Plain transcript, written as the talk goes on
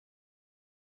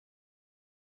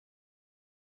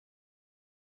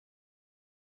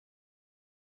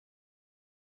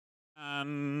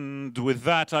And with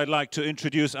that, I'd like to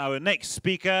introduce our next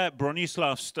speaker,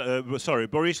 Borislav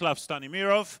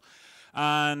Stanimirov.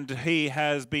 And he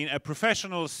has been a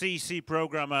professional CC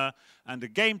programmer and a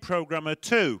game programmer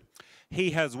too. He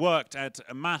has worked at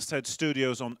Masthead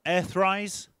Studios on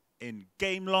Earthrise, in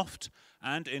Gameloft,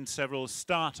 and in several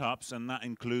startups, and that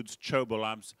includes Chobo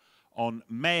Labs on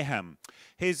Mayhem.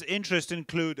 His interests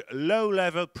include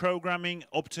low-level programming,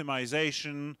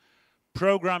 optimization,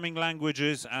 programming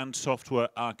languages, and software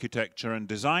architecture and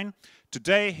design.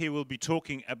 Today he will be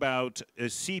talking about a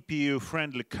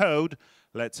CPU-friendly code.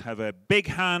 Let's have a big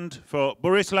hand for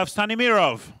Borislav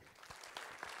Stanimirov.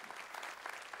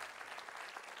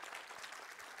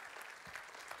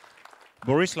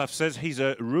 Borislav says he's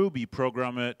a Ruby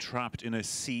programmer trapped in a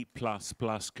C++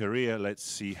 career. Let's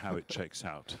see how it checks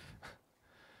out.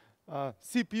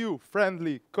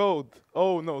 CPU-friendly code,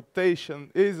 notation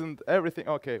isn't everything.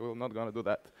 Okay, we're not going to do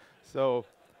that. So,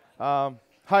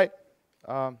 hi,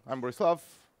 I'm Borislav.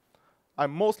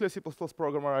 I'm mostly a C++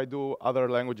 programmer. I do other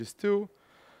languages too.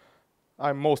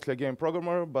 I'm mostly a game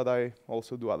programmer, but I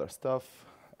also do other stuff.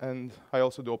 And I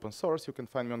also do open source. You can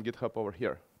find me on GitHub over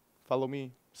here. Follow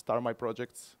me, start my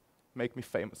projects, make me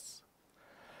famous.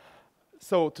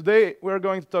 So today we're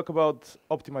going to talk about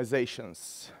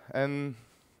optimizations. And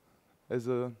as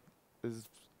an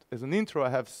intro, I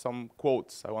have some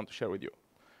quotes I want to share with you.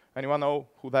 Anyone know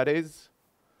who that is?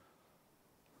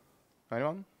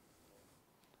 Anyone?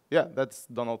 Yeah, that's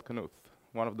Donald Knuth,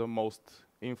 one of the most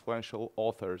influential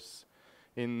authors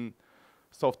in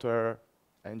software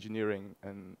engineering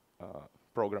and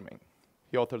programming.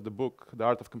 He authored the book, The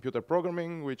Art of Computer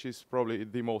Programming, which is probably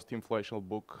the most influential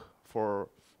book for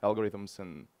algorithms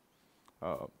and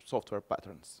software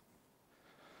patterns.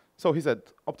 So he said,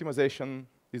 optimization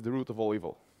is the root of all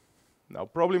evil. Now,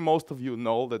 probably most of you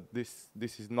know that this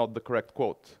is not the correct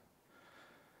quote.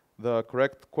 The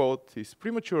correct quote is,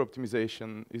 premature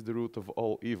optimization is the root of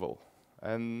all evil.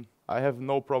 And I have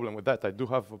no problem with that. I do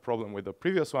have a problem with the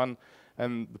previous one,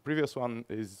 and the previous one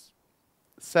is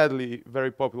sadly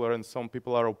very popular, and some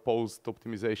people are opposed to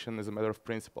optimization as a matter of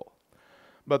principle.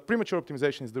 But premature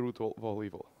optimization is the root of all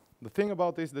evil. The thing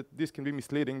about this is that this can be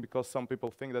misleading because some people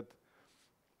think that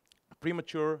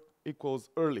premature equals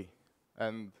early,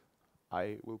 and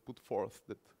I will put forth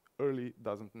that early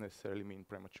doesn't necessarily mean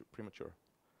premature.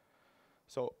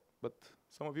 So, but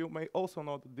some of you may also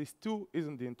know that this too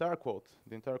isn't the entire quote.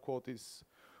 The entire quote is,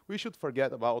 we should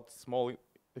forget about small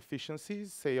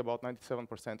efficiencies, say about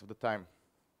 97% of the time.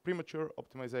 Premature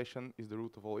optimization is the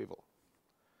root of all evil.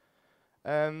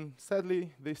 And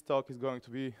sadly, this talk is going to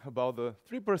be about the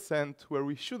 3% where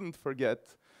we shouldn't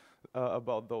forget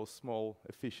about those small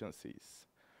efficiencies.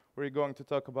 We're going to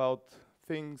talk about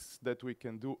things that we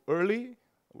can do early,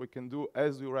 we can do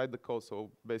as we write the code, so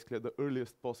basically at the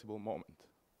earliest possible moment.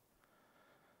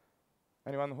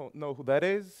 Anyone know who that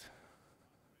is?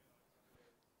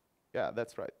 Yeah,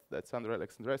 that's right. That's Andrei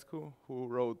Alexandrescu, who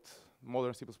wrote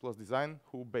modern C++ design,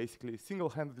 who basically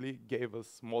single-handedly gave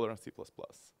us modern C++.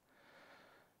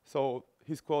 So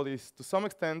his quote is, to some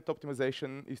extent,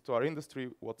 optimization is to our industry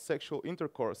what sexual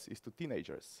intercourse is to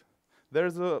teenagers.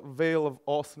 There's a veil of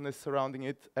awesomeness surrounding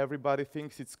it. Everybody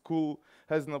thinks it's cool,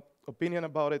 has an opinion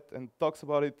about it, and talks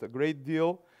about it a great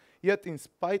deal. Yet, in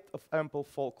spite of ample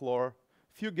folklore,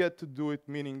 few get to do it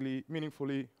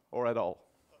meaningfully or at all.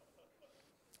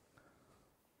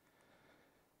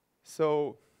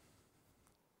 So,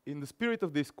 in the spirit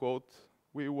of this quote,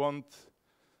 we won't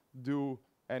do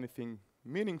anything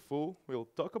meaningful. We'll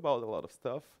talk about a lot of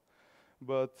stuff,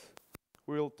 but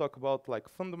we'll talk about like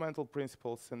fundamental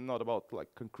principles and not about like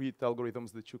concrete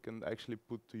algorithms that you can actually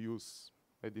put to use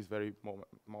at this very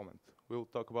moment. We'll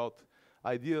talk about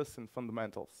ideas and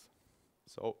fundamentals.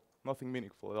 So nothing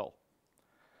meaningful at all.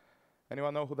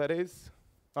 Anyone know who that is?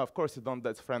 Oh, of course you don't,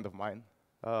 that's a friend of mine.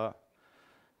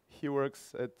 He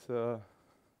works at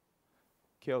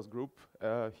Chaos Group.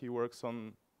 He works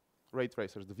on ray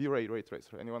tracers, the V-Ray ray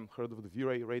tracer. Anyone heard of the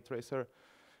V-Ray ray tracer?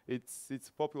 It's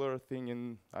a popular thing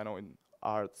in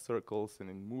art circles and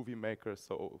in movie makers,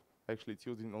 so actually it's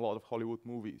used in a lot of Hollywood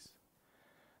movies.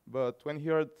 But when he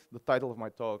heard the title of my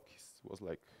talk, he was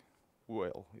like,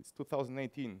 well, it's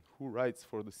 2018, who writes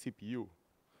for the CPU?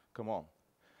 Come on.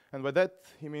 And by that,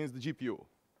 he means the GPU.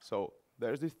 So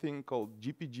there's this thing called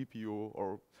GPGPU,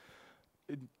 or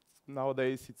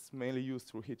nowadays it's mainly used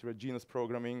through heterogeneous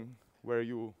programming, where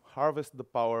you harvest the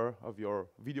power of your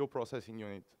video processing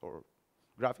unit or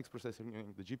graphics processing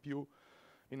unit, the GPU,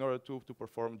 in order to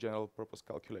perform general purpose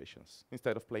calculations,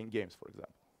 instead of playing games, for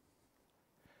example.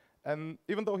 And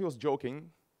even though he was joking,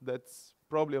 that's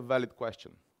probably a valid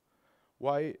question.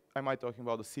 Why am I talking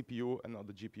about the CPU and not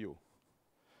the GPU?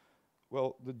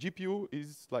 Well, the GPU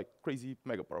is like crazy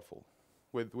mega powerful.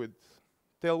 With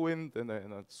tailwind and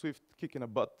a swift kick in the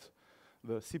butt,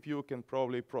 the CPU can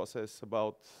probably process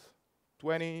about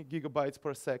 20 gigabytes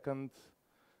per second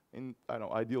in, I don't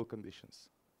know, ideal conditions.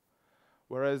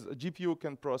 Whereas a GPU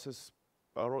can process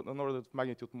an order of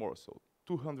magnitude more, so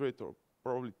 200 or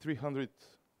probably 300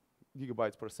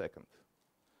 gigabytes per second.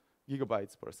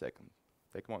 Gigabytes per second.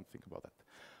 Take a moment to think about that.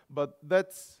 But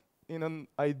that's in an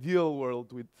ideal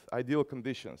world with ideal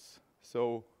conditions.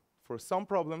 So for some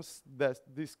problems,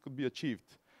 this could be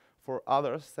achieved. For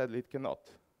others, sadly, it cannot.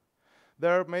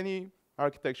 There are many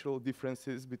architectural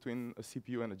differences between a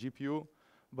CPU and a GPU,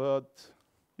 but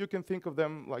you can think of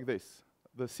them like this.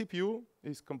 The CPU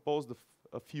is composed of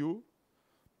a few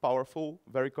powerful,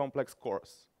 very complex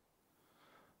cores.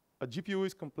 A GPU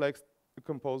is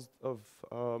composed of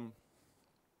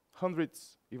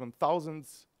hundreds, even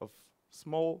thousands of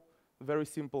small, very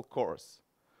simple cores.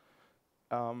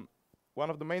 One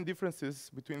of the main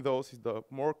differences between those is the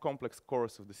more complex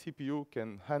cores of the CPU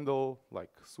can handle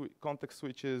like context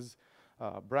switches,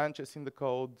 branches in the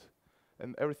code,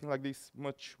 and everything like this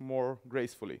much more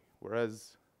gracefully.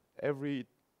 Whereas every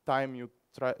time you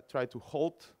try to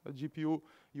halt a GPU,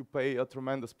 you pay a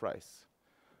tremendous price.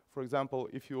 For example,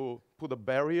 if you put a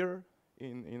barrier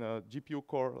in a GPU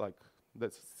core, like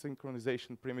that's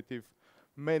synchronization primitive,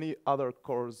 many other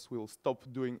cores will stop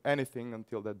doing anything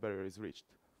until that barrier is reached.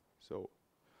 So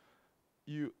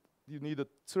you need a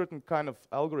certain kind of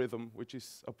algorithm which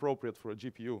is appropriate for a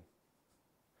GPU.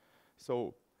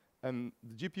 So, and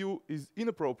the GPU is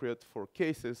inappropriate for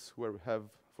cases where we have,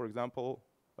 for example,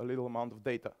 a little amount of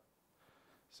data.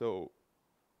 So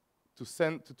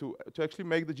to actually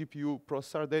make the GPU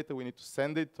process our data, we need to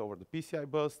send it over the PCI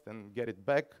bus and get it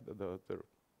back, the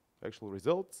actual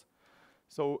results.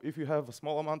 So if you have a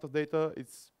small amount of data,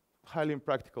 it's highly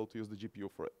impractical to use the GPU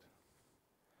for it.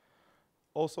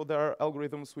 Also, there are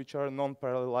algorithms which are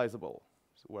non-parallelizable,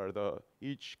 so where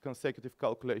each consecutive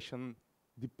calculation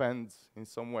depends in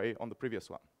some way on the previous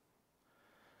one.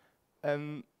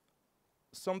 And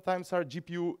sometimes our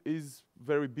GPU is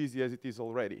very busy as it is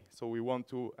already, so we want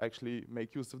to actually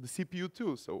make use of the CPU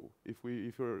too. So if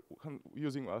we're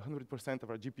using 100% of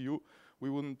our GPU, we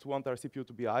wouldn't want our CPU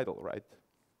to be idle, right?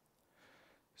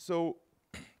 So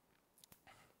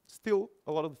still,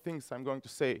 a lot of the things I'm going to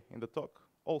say in the talk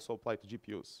also apply to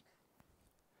GPUs.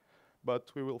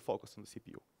 But we will focus on the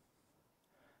CPU.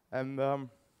 And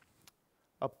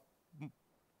a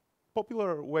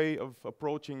popular way of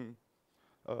approaching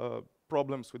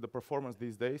problems with the performance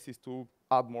these days is to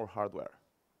add more hardware.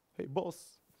 Hey,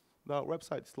 boss, the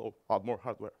website is slow. Add more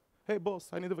hardware. Hey, boss,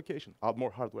 I need a vacation. Add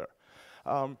more hardware.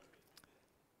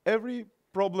 Every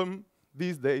problem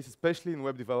these days, especially in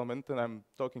web development, and I'm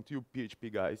talking to you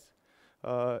PHP guys,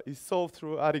 is solved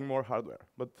through adding more hardware.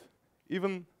 But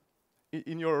even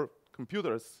in your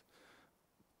computers,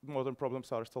 modern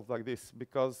problems are solved like this,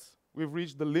 because we've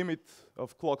reached the limit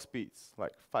of clock speeds,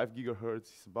 like 5 gigahertz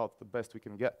is about the best we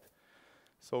can get.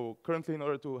 So currently, in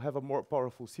order to have a more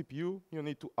powerful CPU, you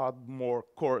need to add more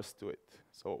cores to it.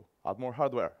 So add more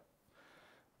hardware,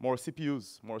 more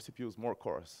CPUs, more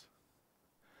cores.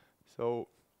 So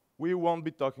we won't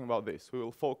be talking about this. We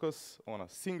will focus on a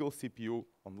single CPU,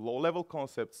 on low-level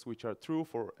concepts, which are true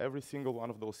for every single one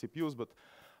of those CPUs, but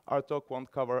our talk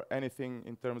won't cover anything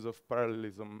in terms of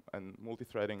parallelism and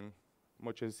multi-threading,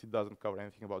 much as it doesn't cover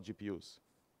anything about GPUs.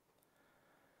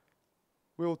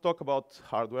 We'll talk about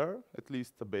hardware, at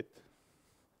least a bit.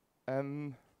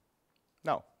 And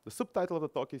now, the subtitle of the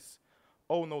talk is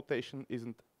O notation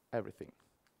isn't everything.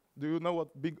 Do you know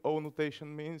what big O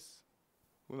notation means?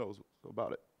 Who knows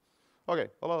about it? OK,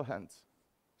 a lot of hands.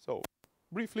 So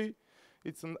briefly,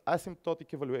 it's an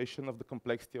asymptotic evaluation of the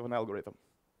complexity of an algorithm.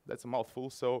 That's a mouthful,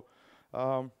 so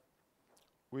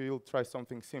we'll try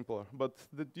something simpler. But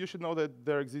you should know that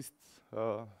there exists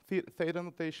theta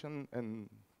notation and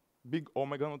big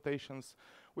omega notations,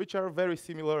 which are very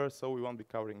similar, so we won't be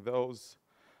covering those.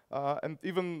 And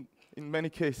even in many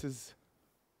cases,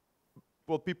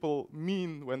 what people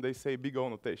mean when they say big O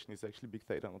notation is actually big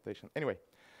theta notation. Anyway,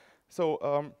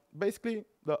 so basically,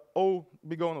 the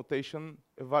big O notation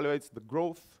evaluates the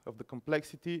growth of the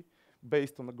complexity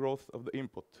based on the growth of the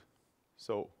input.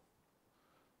 So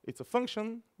it's a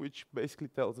function which basically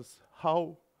tells us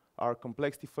how our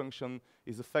complexity function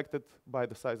is affected by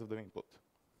the size of the input.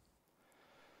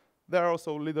 There are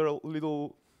also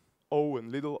little O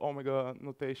and little omega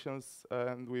notations,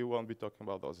 and we won't be talking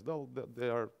about those. They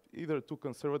are either too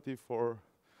conservative or,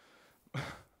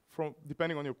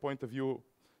 depending on your point of view,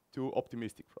 too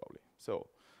optimistic, probably. So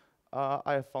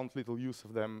I have found little use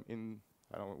of them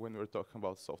when we're talking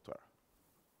about software.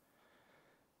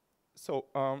 So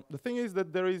the thing is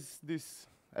that there is this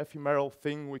ephemeral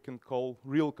thing we can call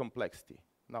real complexity.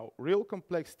 Now, real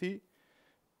complexity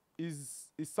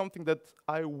is something that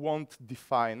I won't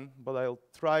define, but I'll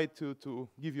try to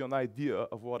give you an idea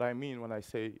of what I mean when I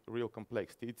say real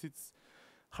complexity. It's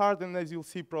hard and, as you'll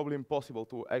see, probably impossible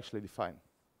to actually define.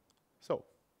 So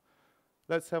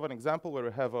let's have an example where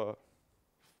we have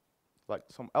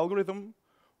some algorithm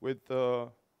with a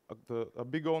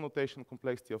big O notation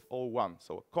complexity of O1,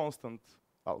 so a constant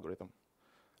algorithm.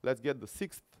 Let's get the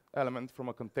 6th element from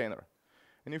a container.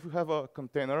 And if we have a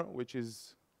container which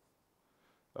is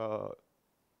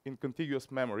in contiguous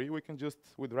memory, we can just,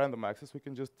 with random access, we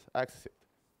can just access it.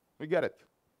 We get it.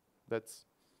 That's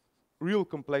real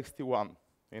complexity 1,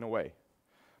 in a way.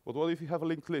 But what if you have a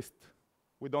linked list?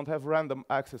 We don't have random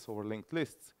access over linked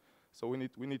lists. So we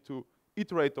need to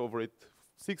iterate over it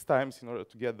 6 times in order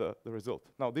to get the result.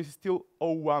 Now, this is still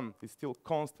O1. It's still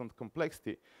constant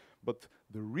complexity. But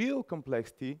the real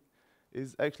complexity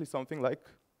is actually something like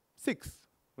 6.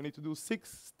 We need to do 6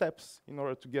 steps in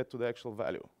order to get to the actual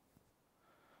value.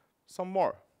 Some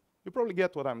more. You probably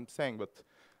get what I'm saying, but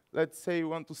let's say you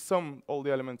want to sum all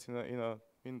the elements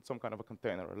in some kind of a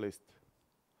container or list.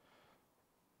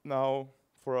 Now,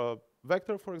 for a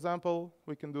vector, for example,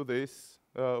 we can do this.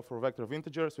 For a vector of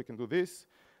integers, we can do this.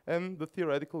 And the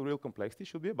theoretical real complexity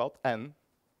should be about n.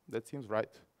 That seems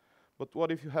right. But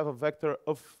what if you have a vector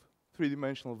of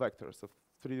 3-dimensional vectors, of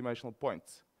 3-dimensional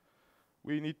points?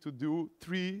 We need to do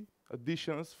 3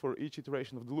 additions for each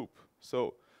iteration of the loop.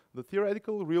 So the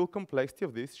theoretical real complexity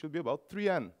of this should be about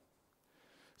 3n.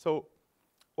 So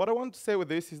what I want to say with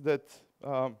this is that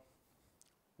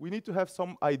we need to have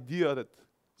some idea that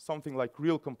something like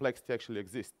real complexity actually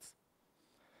exists.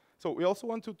 So we also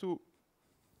want to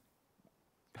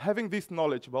having this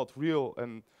knowledge about real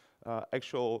and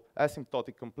actual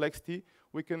asymptotic complexity,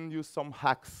 we can use some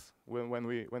hacks when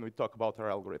we talk about our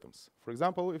algorithms. For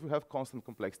example, if we have constant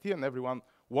complexity, and everyone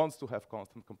wants to have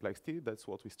constant complexity, that's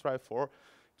what we strive for,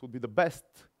 it would be the best.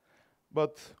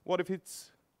 But what if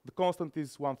the constant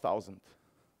is 1,000?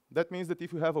 That means that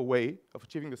if you have a way of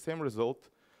achieving the same result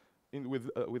with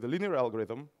a linear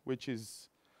algorithm, which is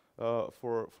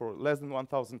for less than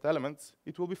 1,000 elements,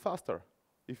 it will be faster.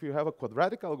 If you have a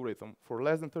quadratic algorithm for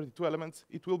less than 32 elements,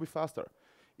 it will be faster.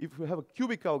 If you have a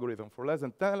cubic algorithm for less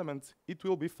than 10 elements, it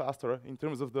will be faster in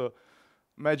terms of the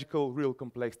magical real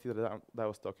complexity that I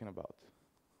was talking about.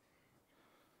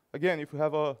 Again, if you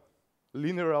have a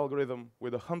linear algorithm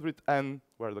with 100n,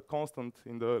 where the constant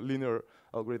in the linear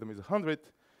algorithm is 100,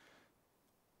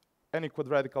 any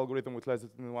quadratic algorithm with less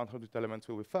than 100 elements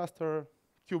will be faster.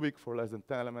 Cubic for less than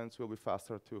 10 elements will be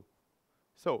faster too.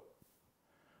 So,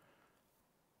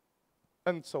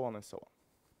 and so on and so on.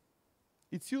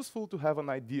 It's useful to have an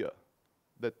idea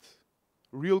that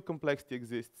real complexity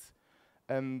exists,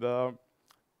 and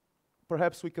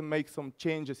perhaps we can make some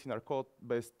changes in our code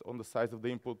based on the size of the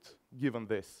input given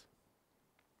this.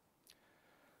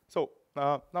 So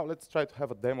now let's try to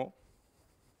have a demo.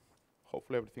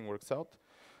 Hopefully everything works out.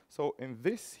 So in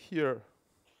this here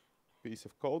piece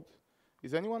of code,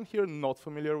 is anyone here not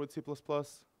familiar with C++?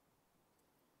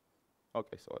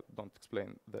 Okay, so I don't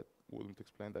explain that, wouldn't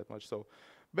explain that much. So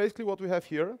basically what we have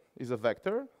here is a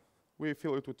vector. We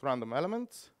fill it with random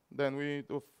elements. Then we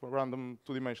do random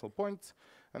 2-dimensional points.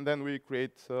 And then we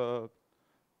create,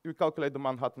 we calculate the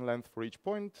Manhattan length for each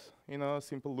point in a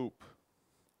simple loop.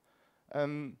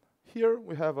 And here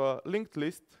we have a linked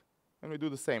list, and we do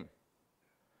the same.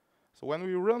 So when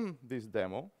we run this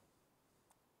demo,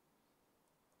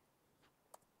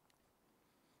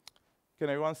 can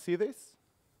everyone see this?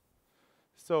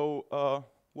 So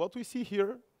what we see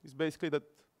here is basically that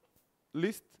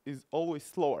list is always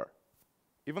slower,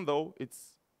 even though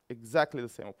it's exactly the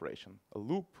same operation. A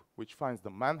loop which finds the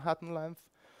Manhattan length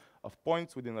of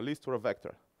points within a list or a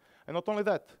vector. And not only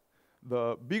that,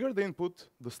 the bigger the input,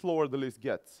 the slower the list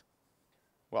gets.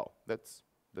 Well, that's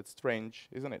strange,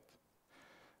 isn't it?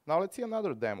 Now let's see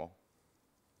another demo.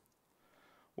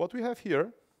 What we have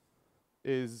here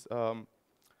is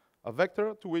a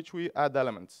vector to which we add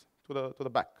elements to the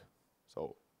back.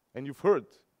 So, and you've heard,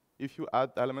 if you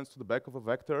add elements to the back of a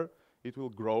vector, it will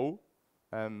grow,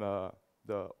 and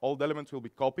the old elements will be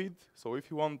copied. So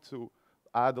if you want to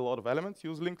add a lot of elements,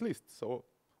 use linked list. So,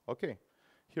 okay,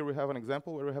 here we have an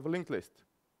example where we have a linked list,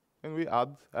 and we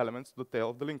add elements to the tail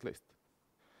of the linked list.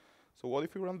 So what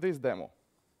if we run this demo?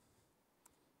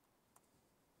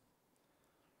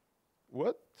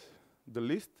 What? The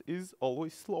list is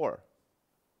always slower.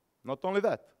 Not only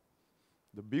that,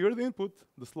 the bigger the input,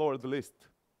 the slower the list.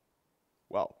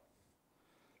 Wow.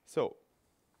 So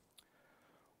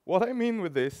what I mean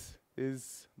with this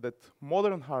is that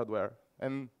modern hardware,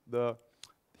 and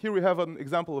here we have an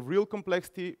example of real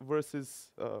complexity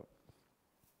versus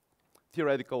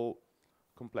theoretical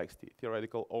complexity,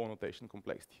 theoretical O notation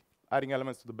complexity. Adding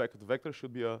elements to the back of the vector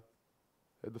should be,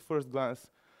 at the first glance,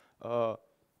 a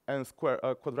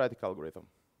quadratic algorithm,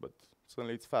 but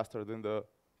suddenly it's faster than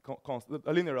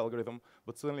a linear algorithm,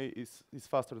 but suddenly it's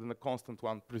faster than a constant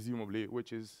one, presumably,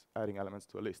 which is adding elements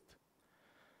to a list.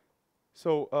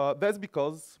 So that's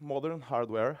because modern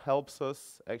hardware helps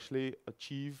us actually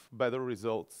achieve better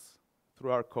results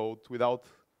through our code without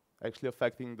actually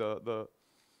affecting the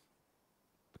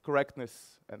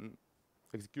correctness and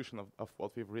execution of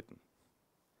what we've written.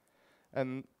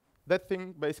 And that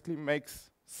thing basically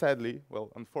makes, sadly,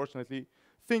 well, unfortunately,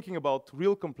 thinking about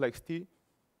real complexity,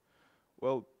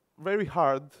 well, very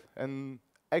hard, and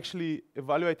actually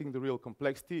evaluating the real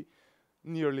complexity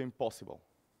nearly impossible.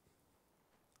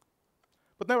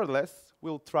 But nevertheless,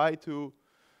 we'll try to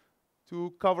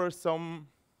cover some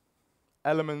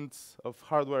elements of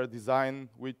hardware design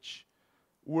which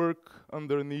work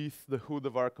underneath the hood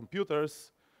of our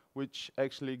computers, which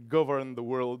actually govern the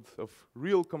world of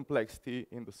real complexity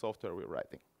in the software we're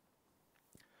writing.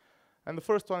 And the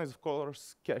first one is, of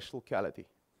course, cache-locality.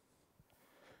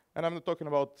 And I'm not talking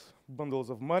about bundles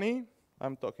of money.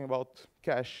 I'm talking about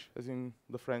cache, as in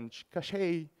the French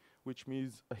cache, which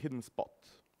means a hidden spot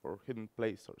or hidden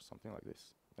place or something like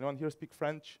this. Anyone here speak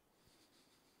French?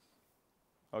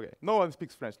 Okay, no one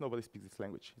speaks French. Nobody speaks this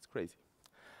language. It's crazy.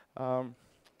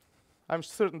 I'm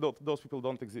certain that those people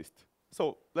don't exist.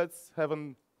 So let's have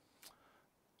a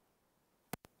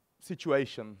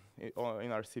situation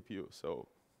in our CPU. So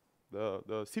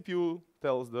the CPU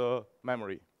tells the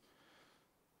memory,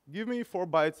 give me 4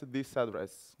 bytes at this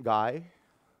address, guy.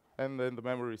 And then the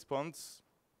memory responds,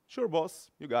 sure, boss,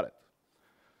 you got it.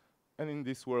 And in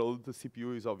this world, the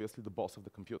CPU is obviously the boss of the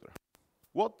computer.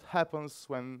 What happens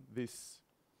when this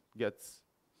gets,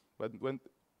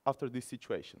 after this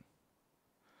situation?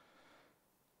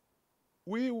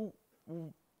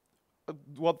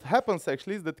 What happens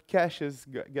actually is that caches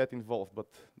get involved.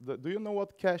 But do you know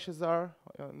what caches are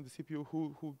on the CPU?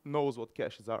 Who knows what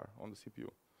caches are on the CPU?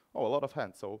 Oh, a lot of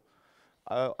hands. So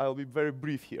I'll be very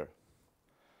brief here.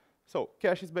 So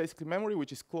cache is basically memory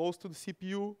which is close to the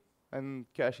CPU, and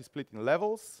cache is split in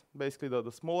levels. Basically,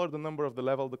 the smaller the number of the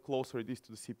level, the closer it is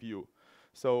to the CPU.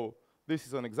 So this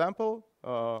is an example.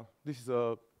 This is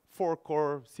a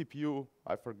 4-core CPU.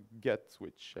 I forget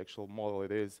which actual model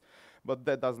it is, but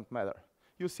that doesn't matter.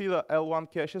 You see the L1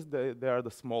 caches, they are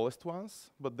the smallest ones,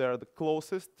 but they are the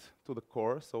closest to the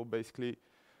core. So basically,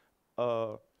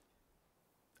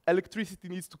 electricity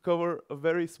needs to cover a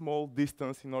very small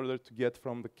distance in order to get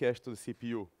from the cache to the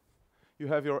CPU. You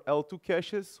have your L2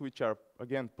 caches, which are,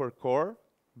 again, per core,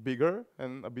 bigger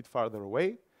and a bit farther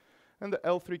away. And the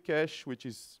L3 cache, which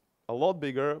is a lot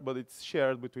bigger, but it's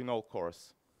shared between all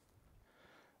cores.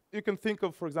 You can think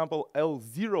of, for example,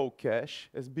 L0 cache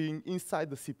as being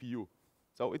inside the CPU.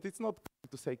 So it's not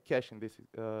to say cache in this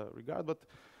regard, but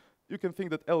you can think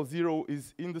that L0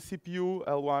 is in the CPU,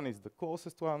 L1 is the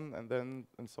closest one,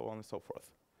 and so on and so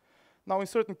forth. Now, in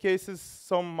certain cases,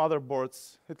 some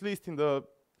motherboards, at least in the,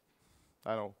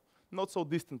 I don't know, not so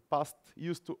distant past,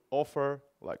 used to offer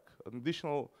like an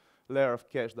additional layer of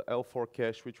cache, the L4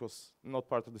 cache, which was not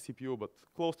part of the CPU, but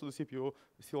close to the CPU,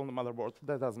 still on the motherboard.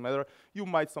 That doesn't matter. You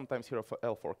might sometimes hear of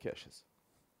L4 caches.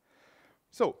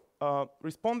 So,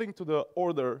 responding to the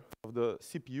order of the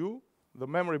CPU, the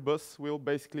memory bus will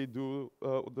basically do,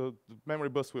 the memory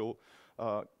bus will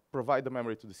provide the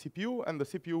memory to the CPU, and the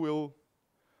CPU will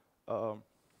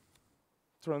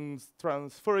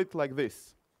transfer it like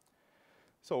this.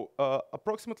 So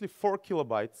approximately 4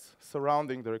 kilobytes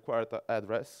surrounding the required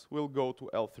address will go to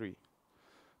L3.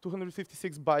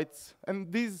 256 bytes,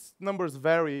 and these numbers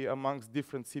vary amongst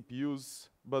different CPUs,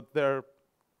 but they're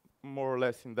more or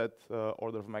less in that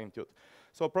order of magnitude.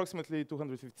 So approximately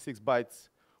 256 bytes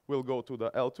will go to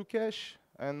the L2 cache,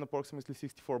 and approximately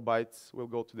 64 bytes will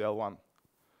go to the L1.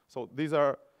 So these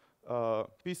are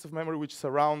pieces of memory which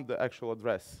surround the actual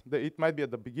address. It might be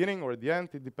at the beginning or at the end.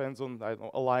 It depends on, I don't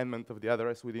know, alignment of the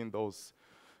address within those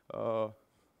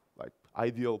like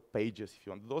ideal pages, if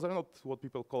you want. Those are not what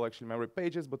people call actually memory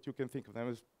pages, but you can think of them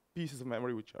as pieces of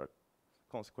memory which are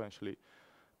consequentially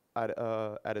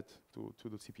added to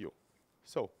the CPU.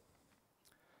 So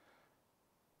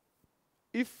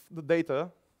if the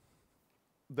data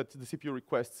that the CPU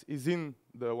requests is in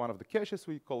one of the caches,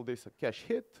 we call this a cache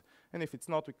hit. And if it's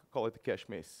not, we call it a cache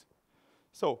miss.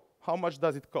 So how much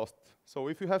does it cost? So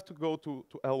if you have to go to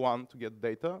L1 to get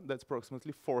data, that's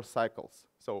approximately 4 cycles.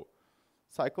 So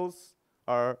cycles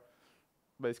are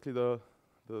basically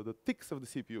the ticks of the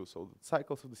CPU, so the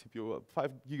cycles of the CPU. A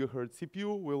 5 gigahertz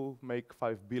CPU will make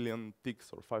 5 billion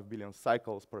ticks or 5 billion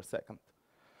cycles per second.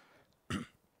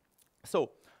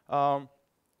 So,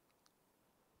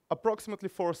 approximately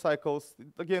 4 cycles.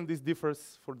 Again, this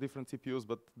differs for different CPUs,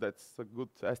 but that's a good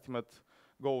estimate.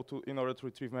 Go to, in order to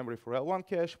retrieve memory for L1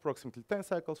 cache, approximately 10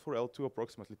 cycles for L2,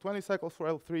 approximately 20 cycles for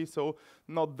L3, so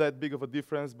not that big of a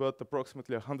difference, but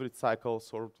approximately 100 cycles,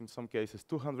 or in some cases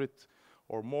 200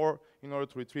 or more, in order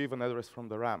to retrieve an address from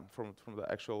the RAM, from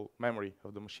the actual memory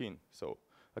of the machine. So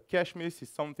a cache miss is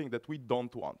something that we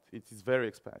don't want. It is very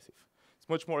expensive. It's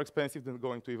much more expensive than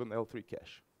going to even L3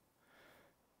 cache.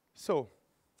 So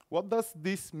what does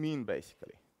this mean,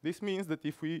 basically? This means that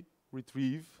if we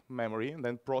retrieve memory and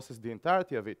then process the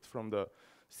entirety of it from the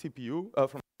CPU,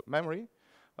 from memory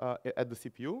at the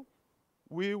CPU,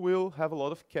 we will have a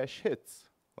lot of cache hits.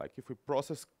 Like if we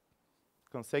process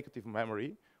consecutive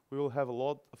memory, we will have a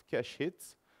lot of cache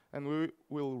hits, and we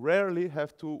will rarely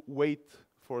have to wait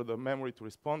for the memory to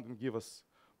respond and give us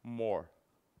more.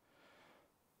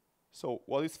 So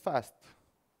what is fast?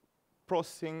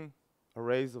 Processing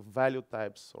arrays of value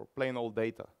types or plain old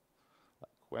data.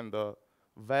 Like when the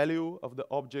value of the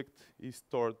object is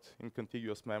stored in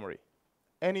contiguous memory.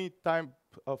 Any type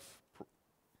of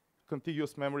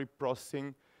contiguous memory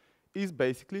processing is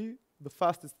basically the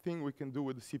fastest thing we can do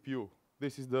with the CPU.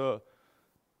 This is the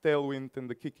tailwind and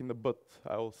the kick in the butt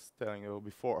I was telling you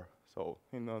before. So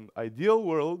in an ideal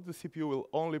world, the CPU will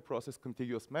only process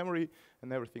contiguous memory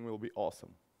and everything will be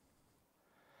awesome.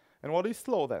 And what is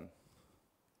slow then?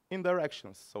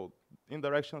 Indirections. So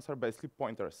indirections are basically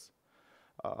pointers.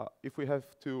 If we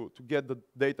have to get the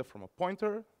data from a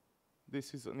pointer,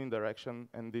 this is an indirection,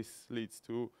 and this leads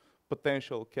to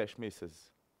potential cache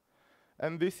misses.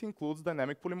 And this includes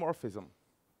dynamic polymorphism,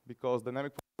 because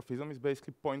dynamic polymorphism is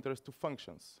basically pointers to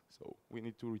functions. So we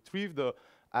need to retrieve the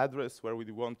address where we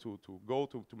want to go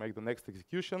to make the next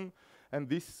execution, and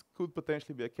this could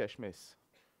potentially be a cache miss.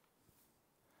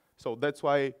 So that's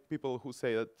why people who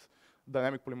say that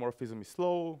dynamic polymorphism is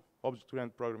slow,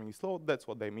 object-oriented programming is slow, that's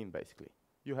what they mean, basically.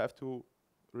 You have to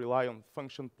rely on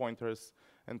function pointers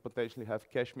and potentially have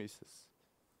cache misses.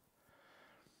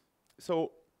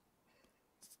 So,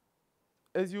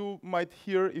 as you might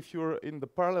hear if you're in the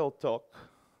parallel talk,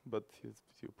 but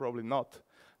you're probably not,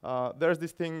 there's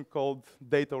this thing called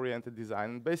data-oriented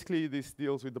design. Basically, this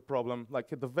deals with the problem,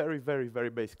 like at the very, very,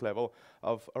 very basic level,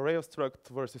 of array of struct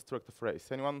versus struct of arrays.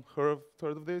 Anyone heard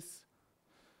of this?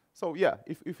 So yeah,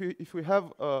 if we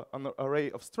have an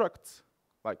array of structs,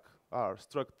 like our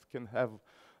struct can have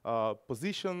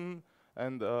position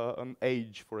and an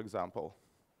age, for example.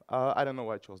 I don't know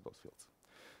why I chose those fields.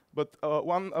 But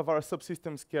one of our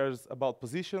subsystems cares about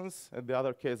positions, and the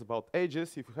other cares about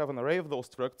ages. If we have an array of those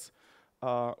structs,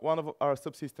 one of our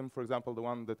subsystems, for example, the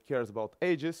one that cares about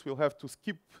ages, will have to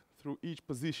skip through each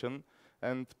position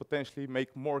and potentially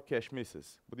make more cache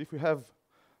misses. But if we have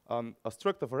a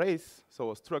struct of arrays,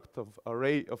 so a struct of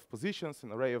array of positions,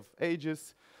 an array of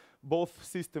ages, both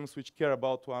systems which care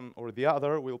about one or the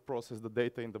other will process the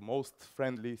data in the most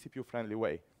friendly, CPU-friendly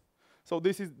way. So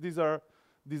these are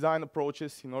design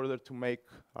approaches in order to make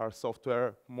our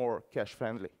software more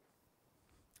cache-friendly.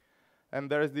 And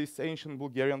there is this ancient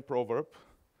Bulgarian proverb,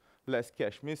 less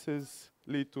cache misses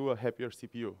lead to a happier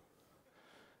CPU.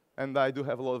 And I do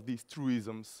have a lot of these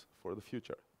truisms for the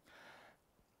future.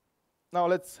 Now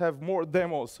let's have more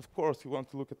demos. Of course, we want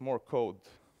to look at more code.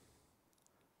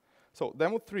 So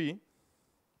demo 3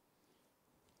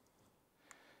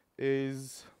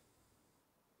 is,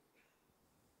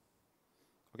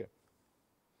 okay.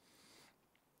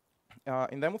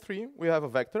 In demo 3, we have a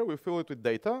vector, we fill it with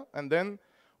data, and then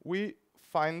we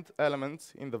find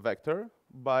elements in the vector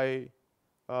by,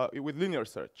 with linear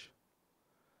search.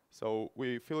 So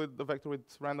we fill the vector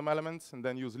with random elements and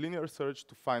then use linear search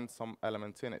to find some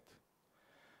elements in it.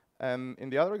 And in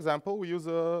the other example, we use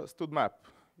a stud map.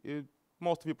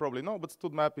 Most of you probably know, but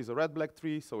stud map is a red-black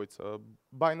tree, so it's a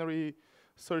binary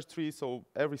search tree, so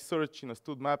every search in a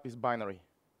stud map is binary.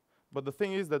 But the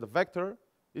thing is that the vector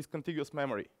is contiguous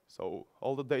memory, so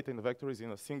all the data in the vector is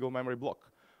in a single memory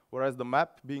block, whereas the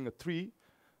map, being a tree,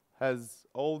 has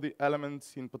all the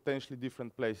elements in potentially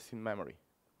different places in memory.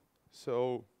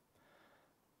 So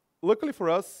luckily for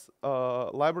us,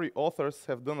 library authors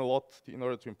have done a lot in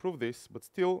order to improve this, but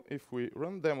still, if we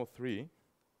run demo 3,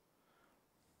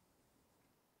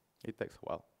 it takes a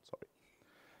while, sorry.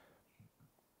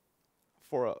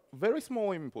 For a very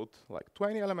small input, like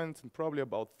 20 elements and probably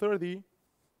about 30,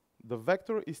 the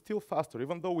vector is still faster,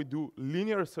 even though we do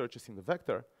linear searches in the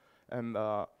vector and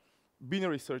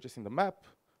binary searches in the map.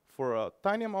 For a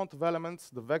tiny amount of elements,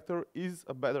 the vector is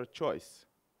a better choice.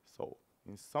 So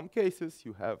in some cases,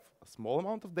 you have a small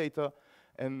amount of data,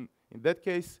 and in that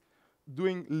case,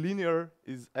 doing linear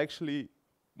is actually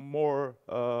more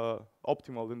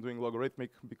optimal than doing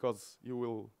logarithmic because you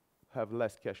will have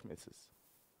less cache misses.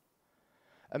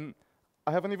 And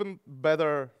I have an even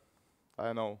better, I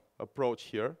don't know, approach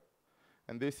here,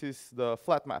 and this is the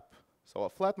flat map. So a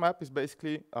flat map is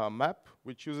basically a map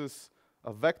which uses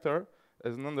a vector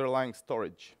as an underlying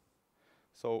storage.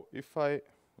 So if I,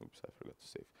 oops, I forgot to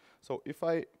save. So if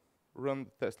I run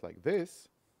the test like this,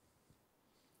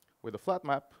 with a flat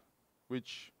map,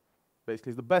 which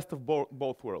basically is the best of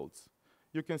both worlds,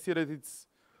 you can see that it's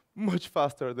much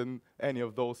faster than any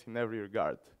of those in every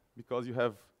regard, because you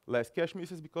have less cache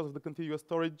misses because of the contiguous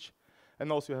storage,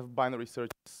 and also you have binary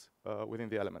searches within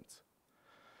the elements.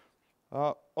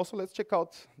 Also, let's check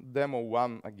out demo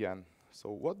 1 again. So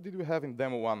what did we have in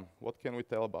demo 1? What can we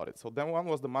tell about it? So demo 1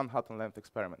 was the Manhattan length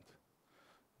experiment.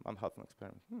 Manhattan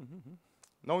experiment.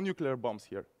 No nuclear bombs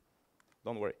here.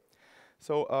 Don't worry.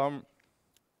 So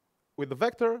with the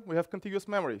vector, we have contiguous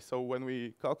memory. So when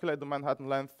we calculate the Manhattan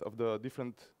length of the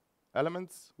different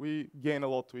elements, we gain a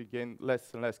lot. We gain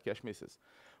less and less cache misses.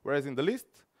 Whereas in the list,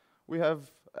 we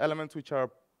have elements which are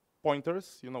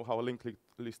pointers. You know how a linked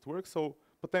list works. So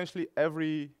potentially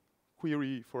every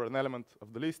query for an element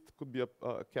of the list could be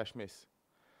a cache miss.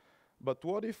 But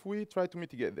what if we try to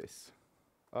mitigate this?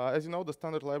 As you know, the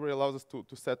standard library allows us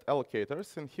to set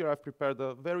allocators. And here I've prepared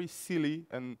a very silly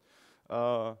and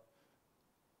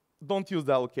don't use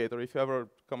the allocator. If you ever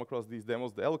come across these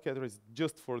demos, the allocator is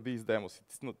just for these demos.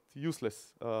 It's not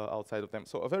useless outside of them.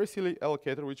 So a very silly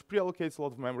allocator which pre-allocates a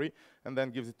lot of memory and then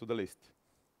gives it to the list.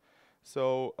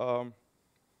 So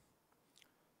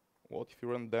what if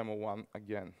you run demo 1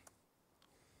 again?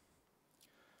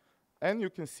 And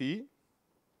you can see,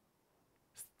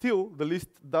 still, the list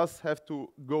does have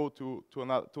to go to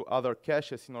other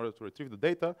caches in order to retrieve the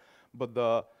data, but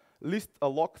the list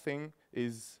alloc thing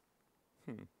is,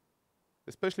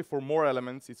 especially for more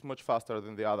elements, it's much faster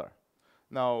than the other.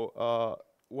 Now,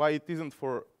 why it isn't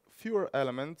for fewer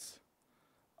elements,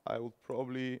 I would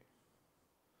probably,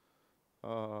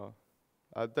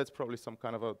 that's probably some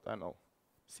kind of a, I don't know,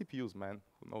 CPUs, man,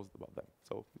 who knows about them.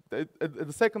 So at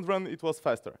the second run, it was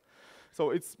faster.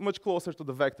 So it's much closer to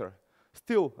the vector.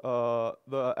 Still,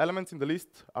 the elements in the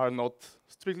list are not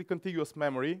strictly contiguous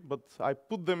memory, but I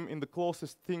put them in the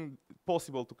closest thing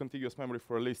possible to contiguous memory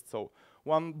for a list. So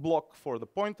one block for the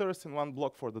pointers and one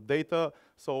block for the data.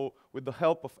 So with the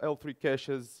help of L3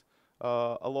 caches,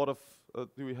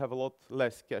 we have a lot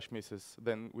less cache misses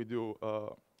than we do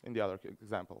in the other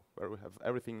example, where we have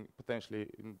everything potentially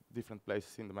in different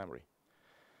places in the memory.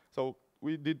 So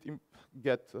we did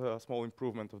get a small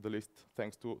improvement of the list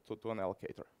thanks to an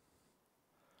allocator.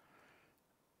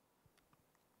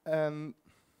 And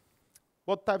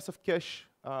what types of cache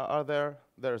are there?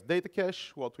 There's data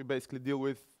cache, what we basically deal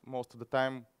with most of the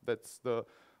time. That's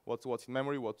what's in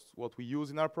memory, what we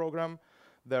use in our program.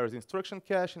 There's instruction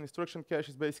cache, and instruction cache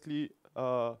is basically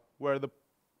where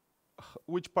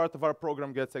which part of our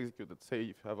program gets executed. Say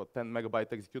if you have a 10 megabyte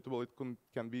executable, it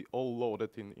can be all loaded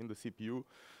in the CPU.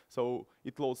 So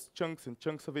it loads chunks and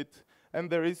chunks of it. And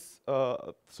there is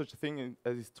such a thing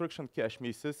as instruction cache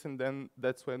misses, and then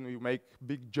that's when we make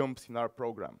big jumps in our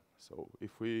program. So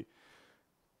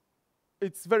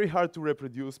it's very hard to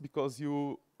reproduce because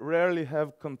you rarely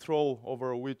have control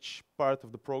over which part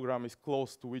of the program is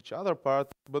close to which other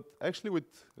part. But actually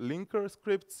with linker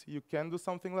scripts, you can do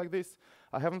something like this.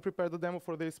 I haven't prepared a demo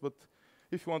for this, but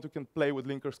if you want, you can play with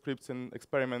linker scripts and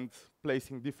experiment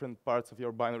placing different parts of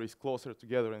your binaries closer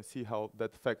together and see how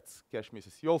that affects cache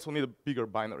misses. You also need a bigger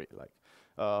binary, like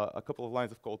a couple of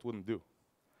lines of code wouldn't do.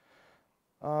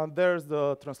 There's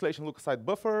the translation look-aside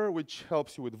buffer, which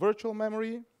helps you with virtual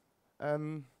memory.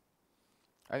 And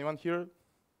anyone here,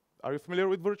 are you familiar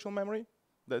with virtual memory?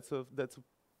 That's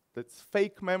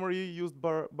fake memory used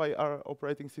by our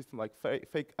operating system, like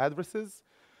fake addresses,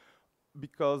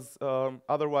 because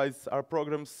otherwise our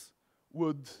programs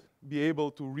would be able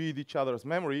to read each other's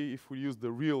memory if we use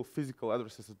the real physical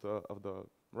addresses of the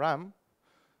RAM.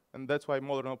 And that's why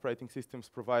modern operating systems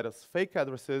provide us fake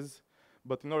addresses.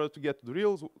 But in order to get to the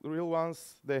real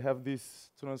ones, they have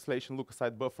this translation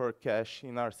look-aside buffer cache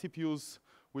in our CPUs,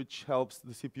 which helps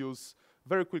the CPUs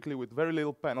very quickly, with very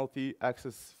little penalty,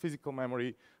 access physical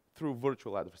memory through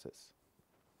virtual addresses.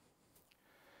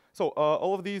 So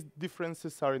all of these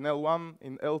differences are in L1,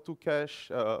 in L2 cache.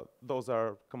 Those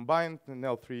are combined in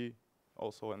L3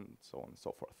 also, and so on and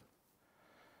so forth.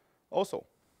 Also,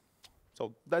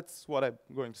 so that's what I'm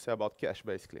going to say about cache,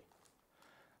 basically.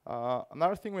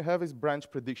 Another thing we have is branch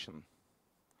prediction.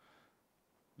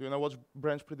 Do you know what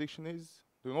branch prediction is?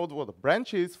 Do you know what a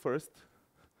branch is first?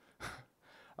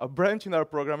 A branch in our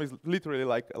program is literally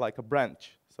like a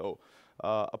branch. So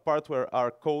a part where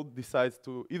our code decides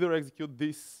to either execute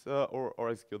this or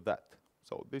execute that.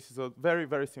 So this is a very,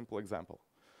 very simple example.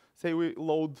 Say we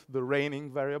load the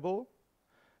raining variable,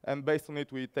 and based on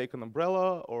it we take an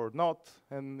umbrella or not,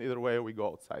 and either way we go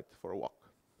outside for a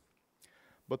walk.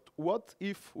 But what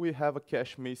if we have a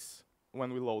cache miss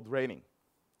when we load raining?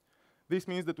 This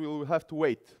means that we will have to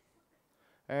wait.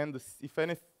 And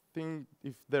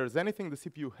if there's anything the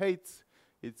CPU hates,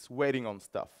 it's waiting on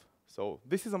stuff. So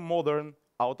this is a modern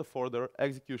out-of-order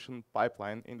execution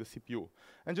pipeline in the CPU.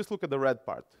 And just look at the red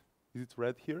part. Is it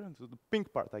red here? So the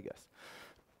pink part, I guess.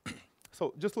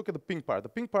 So just look at the pink part. The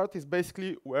pink part is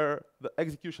basically where the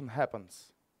execution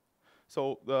happens.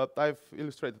 So I've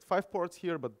illustrated 5 ports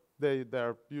here, but there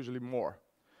are usually more.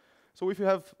 So if you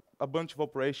have a bunch of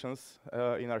operations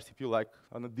in our CPU, like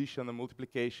an addition, a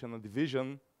multiplication, a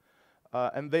division,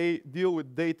 and they deal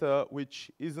with data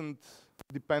which isn't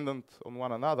dependent on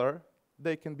one another,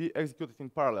 they can be executed in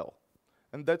parallel.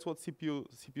 And that's what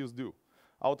CPUs do.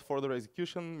 Out-of-order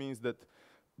execution means that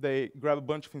they grab a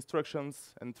bunch of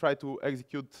instructions and try to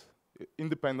execute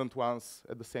independent ones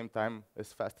at the same time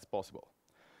as fast as possible.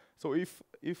 So if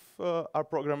our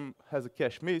program has a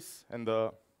cache miss and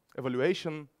the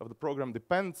evaluation of the program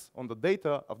depends on the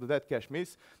data of that cache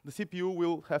miss, the CPU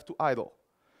will have to idle.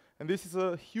 And this is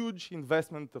a huge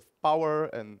investment of power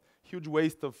and huge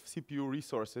waste of CPU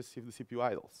resources if the CPU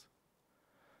idles.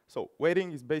 So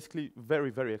waiting is basically very,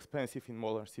 very expensive in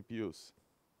modern CPUs.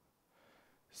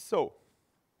 So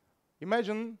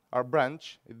imagine our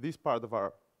branch, this part of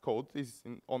our code is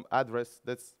on address,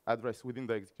 that's address within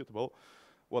the executable,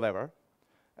 whatever.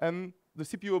 And the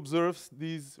CPU observes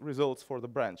these results for the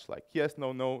branch, like yes,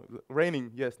 no, no,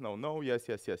 raining, yes, no, no, yes,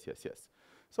 yes, yes, yes, yes.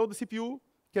 So the CPU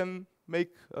can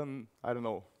make, I don't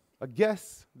know, a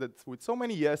guess that with so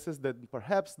many yeses that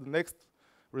perhaps the next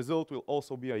result will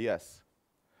also be a yes.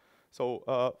 So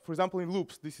for example, in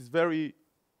loops, this is very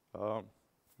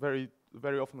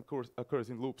often occurs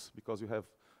in loops because you have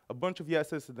a bunch of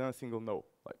yeses and then a single no,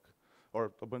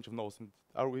 or a bunch of no's. And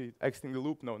are we exiting the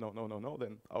loop? No, no, no, no, no.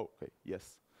 Then, oh, okay,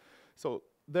 yes. So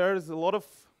there's a lot of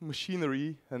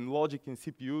machinery and logic in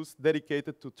CPUs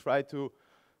dedicated to try to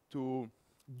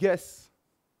guess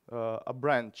a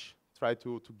branch, try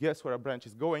to guess where a branch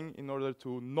is going in order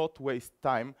to not waste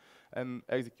time and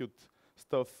execute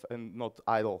stuff and not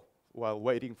idle while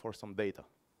waiting for some data.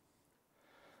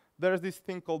 There's this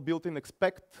thing called built-in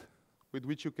expect, with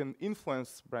which you can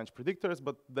influence branch predictors,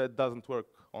 but that doesn't work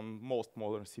on most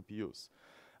modern CPUs.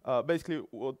 Basically,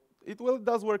 it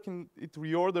does work it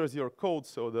reorders your code,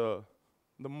 so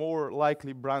the more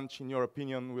likely branch, in your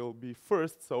opinion, will be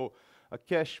first. So a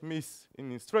cache miss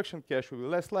in instruction cache will be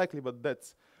less likely, but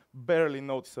that's barely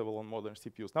noticeable on modern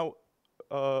CPUs. Now,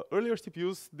 earlier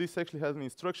CPUs, this actually has an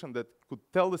instruction that could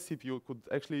tell the CPU, could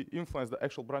actually influence the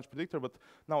actual branch predictor, but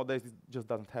nowadays it just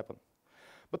doesn't happen.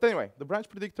 But anyway, the branch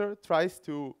predictor tries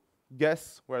to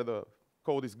guess where the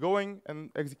code is going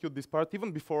and execute this part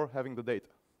even before having the data.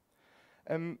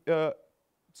 And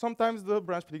sometimes the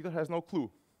branch predictor has no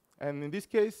clue. And in this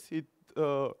case, it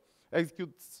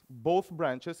executes both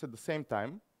branches at the same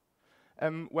time.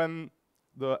 And when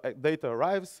the data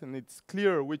arrives and it's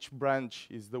clear which branch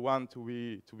is the one to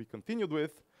be continued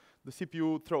with, the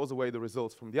CPU throws away the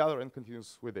results from the other and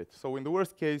continues with it. So in the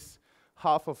worst case,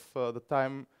 half of the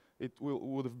time it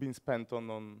would have been spent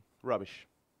on rubbish.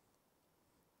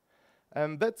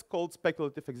 And that's called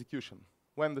speculative execution.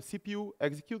 When the CPU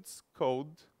executes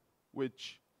code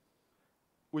which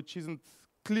isn't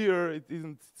clear, it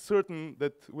isn't certain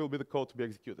that will be the code to be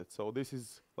executed. So this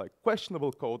is like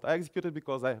questionable code. I execute it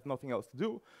because I have nothing else to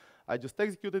do. I just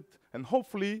execute it, and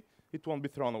hopefully it won't be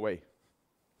thrown away.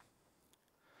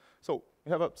 So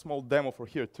we have a small demo for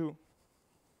here too.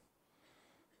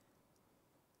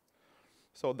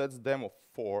 So that's demo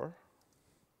 4.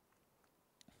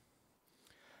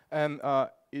 And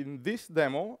in this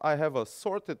demo, I have a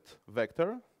sorted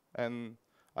vector, and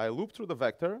I loop through the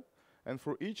vector. And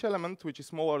for each element which is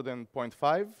smaller than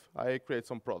 0.5, I create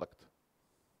some product.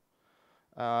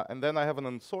 And then I have an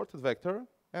unsorted vector,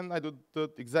 and I do the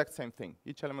exact same thing.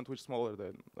 Each element which is smaller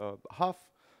than half,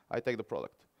 I take the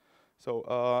product. So,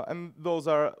 and those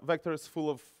are vectors full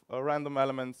of random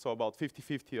elements, so about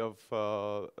 50-50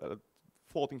 of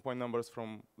floating point numbers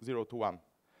from 0 to 1.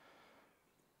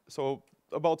 So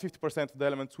about 50% of the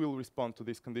elements will respond to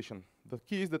this condition. The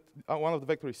key is that one of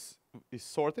the vectors is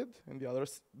sorted and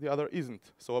the other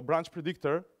isn't. So a branch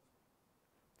predictor,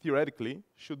 theoretically,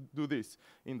 should do this.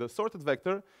 In the sorted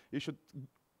vector, you should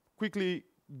quickly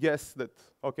guess that,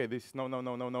 okay, this is no, no,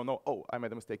 no, no, no, no. Oh, I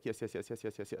made a mistake. Yes, yes, yes, yes,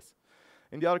 yes, yes, yes.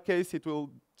 In the other case, it will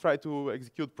try to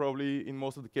execute probably, in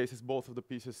most of the cases, both of the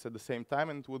pieces at the same time,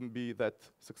 and it wouldn't be that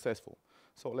successful.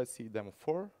 So let's see demo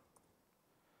 4.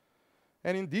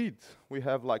 And indeed, we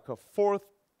have like a 4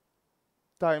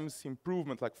 times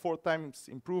improvement, like 4 times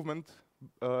improvement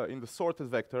in the sorted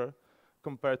vector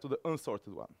compared to the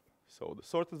unsorted one. So the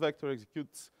sorted vector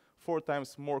executes 4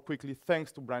 times more quickly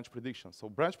thanks to branch prediction. So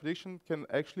branch prediction can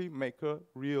actually make a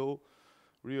real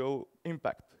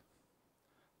impact.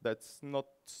 That's not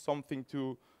something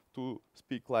to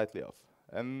speak lightly of.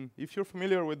 And if you're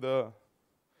familiar with the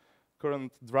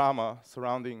current drama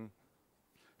surrounding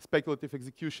speculative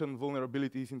execution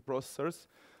vulnerabilities in processors,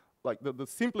 like the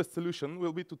simplest solution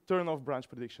will be to turn off branch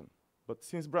prediction. But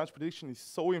since branch prediction is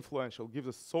so influential, gives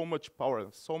us so much power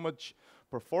and so much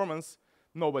performance,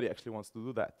 nobody actually wants to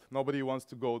do that. Nobody wants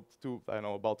to go to, I don't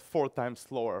know, about 4 times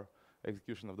slower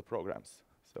execution of the programs.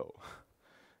 So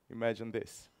imagine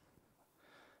this.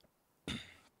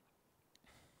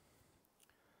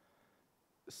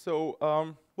 So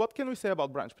what can we say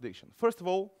about branch prediction? First of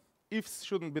all, ifs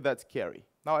shouldn't be that scary.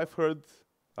 Now I've heard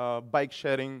bike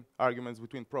sharing arguments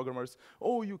between programmers.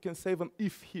 Oh, you can save an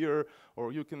if here,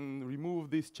 or you can remove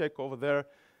this check over there.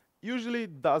 Usually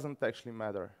it doesn't actually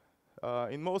matter.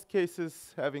 In most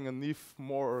cases, having an if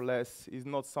more or less is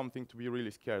not something to be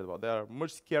really scared about. There are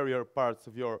much scarier parts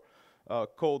of your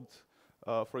code,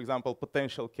 for example,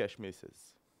 potential cache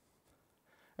misses.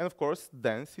 And of course,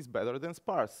 dense is better than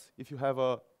sparse. If you have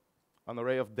an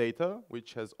array of data,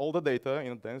 which has all the data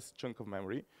in a dense chunk of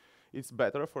memory, it's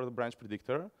better for the branch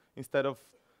predictor instead of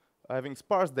having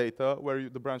sparse data where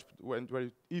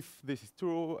if this is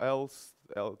true, else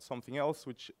something else,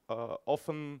 which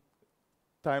often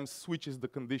times switches the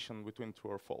condition between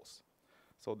true or false.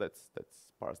 So that's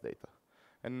sparse data.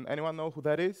 And anyone know who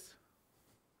that is?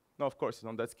 No, of course you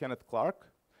don't. That's Kenneth Clark.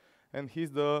 And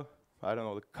he's the, I don't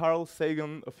know, the Carl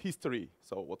Sagan of history.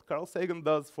 So what Carl Sagan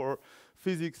does for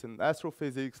physics and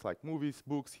astrophysics, like movies,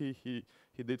 books, he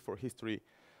did for history.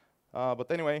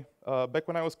 But anyway, back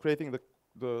when I was creating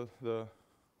the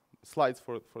slides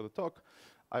for the talk,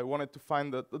 I wanted to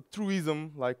find the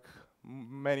truism, like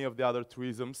many of the other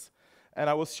truisms. And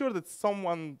I was sure that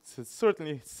someone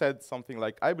certainly said something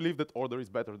like, I believe that order is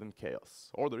better than chaos.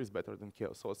 Order is better than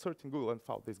chaos. So I searched in Google and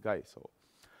found this guy. So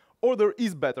order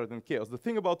is better than chaos. The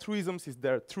thing about truisms is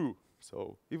they're true.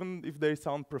 So even if they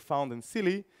sound profound and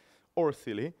silly,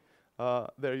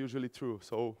 they're usually true.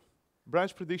 So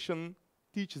branch prediction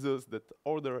teaches us that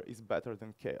order is better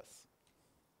than chaos.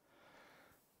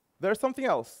 There's something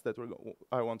else that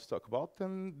I want to talk about,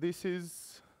 and this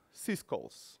is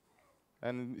syscalls,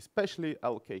 and especially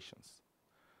allocations.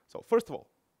 So first of all,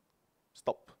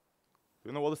 stop. Do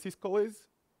you know what a syscall is?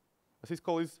 A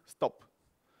syscall is stop.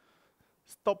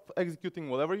 Stop executing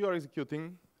whatever you are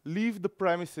executing, leave the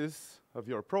premises of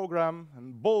your program,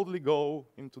 and boldly go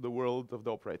into the world of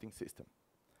the operating system.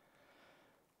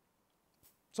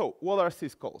 So what are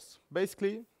syscalls?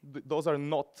 Basically, those are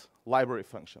not library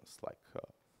functions, like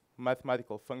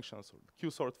mathematical functions or the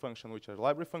qsort function, which are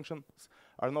library functions,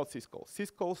 are not syscalls.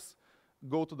 Syscalls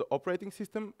go to the operating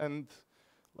system, and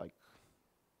like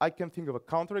I can think of a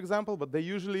counterexample, but they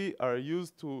usually are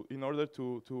used in order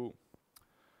to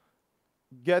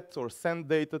get or send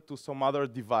data to some other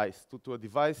device, to a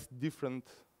device different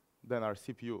than our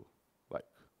CPU, like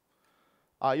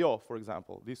I/O, for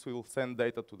example. This will send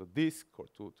data to the disk or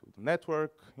to the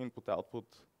network, input, output.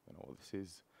 You know what this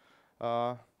is.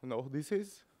 You know who this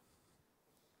is?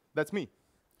 That's me.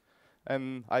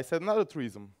 And I said another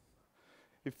truism.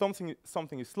 If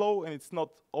something is slow and it's not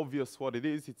obvious what it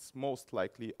is, it's most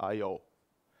likely I/O.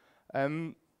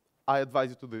 And I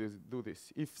advise you to do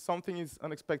this. If something is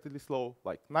unexpectedly slow,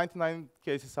 like 99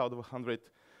 cases out of 100,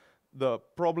 the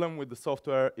problem with the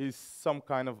software is some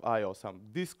kind of I/O, some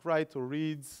disk write or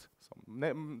reads,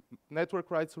 some network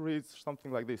writes or reads,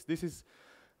 something like this. This is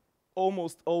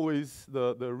almost always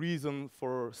the reason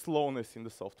for slowness in the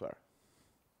software.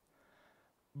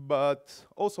 But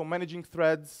also managing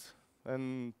threads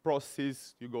and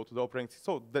processes, you go to the operating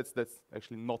system. So that's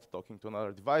actually not talking to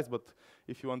another device, but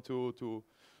if you want to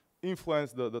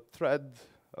influence the thread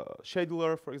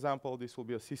scheduler, for example, this will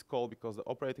be a syscall because the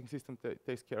operating system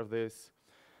takes care of this,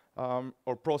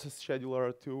 or process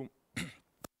scheduler too.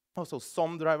 Also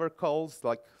some driver calls,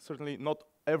 like certainly not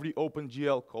every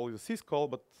OpenGL call is a syscall,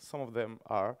 but some of them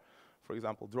are. For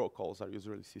example, draw calls are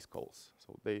usually syscalls.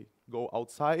 So they go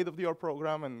outside of your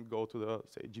program and go to the,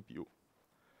 say, GPU.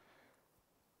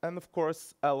 And of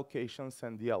course, allocations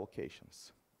and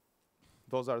deallocations.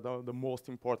 Those are the most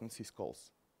important syscalls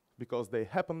because they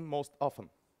happen most often.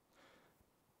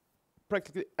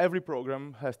 practically every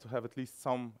program has to have at least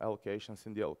some allocations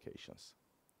in the allocations.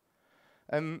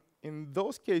 And in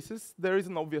those cases, there is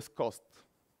an obvious cost.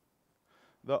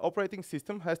 The operating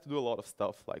system has to do a lot of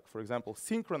stuff, like, for example,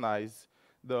 synchronize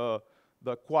the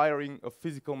acquiring of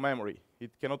physical memory.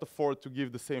 It cannot afford to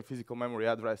give the same physical memory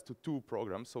address to 2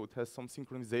 programs, so it has some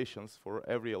synchronizations for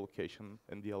every allocation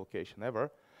and deallocation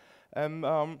ever. And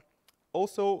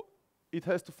also, it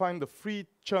has to find the free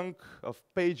chunk of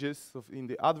pages in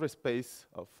the address space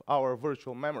of our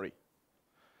virtual memory.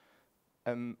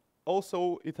 And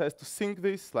also, it has to sync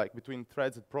this, like between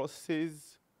threads and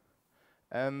processes.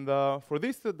 And for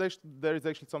this, there is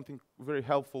actually something very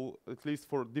helpful, at least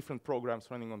for different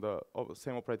programs running on the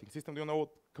same operating system. Do you know what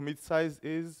commit size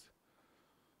is?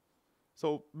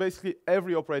 So basically,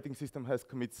 every operating system has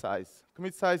commit size.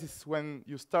 Commit size is when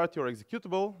you start your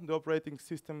executable, the operating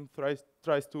system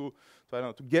tries to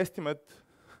guesstimate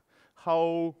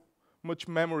how much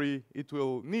memory it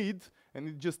will need, and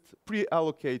it just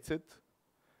pre-allocates it,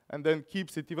 and then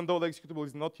keeps it, even though the executable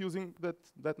is not using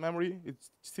that memory, it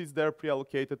sits there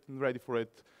pre-allocated and ready for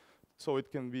it, so it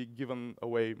can be given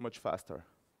away much faster.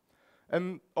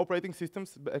 And operating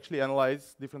systems actually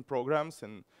analyze different programs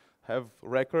and have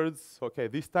records. Okay,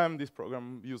 this time this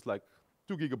program used like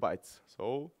 2 gigabytes,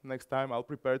 so next time I'll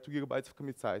prepare 2 gigabytes of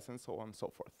commit size, and so on and so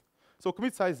forth. So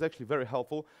commit size is actually very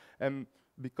helpful, and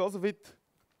because of it,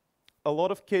 a lot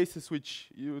of cases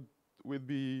which you would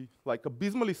be like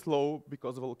abysmally slow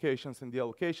because of allocations and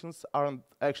deallocations aren't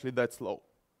actually that slow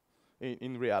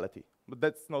in reality. But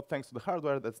that's not thanks to the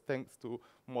hardware, that's thanks to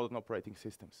modern operating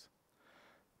systems.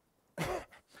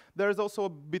 There is also a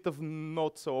bit of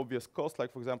not so obvious cost,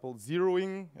 like for example,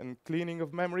 zeroing and cleaning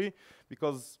of memory,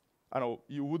 because I know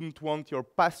you wouldn't want your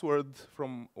password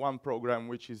from one program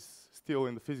which is still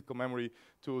in the physical memory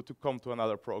to come to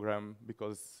another program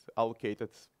because allocated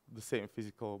the same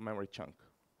physical memory chunk.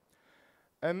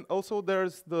 And also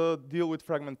there's the deal with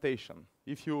fragmentation.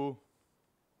 If you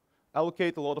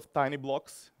allocate a lot of tiny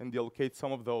blocks and deallocate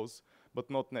some of those, but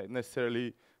not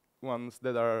necessarily ones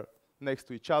that are next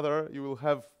to each other,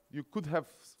 you could have,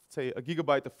 say, 1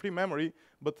 gigabyte of free memory,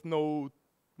 but no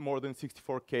more than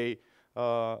 64K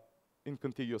in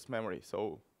contiguous memory.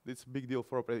 So it's a big deal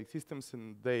for operating systems,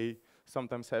 and they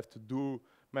sometimes have to do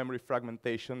memory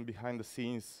fragmentation behind the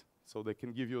scenes so they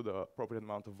can give you the appropriate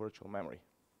amount of virtual memory.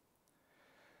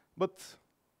 But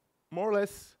more or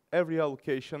less, every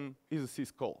allocation is a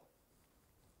syscall.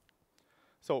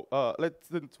 So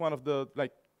it's one of the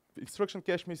instruction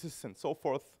cache misses and so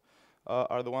forth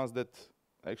are the ones that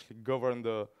actually govern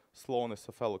the slowness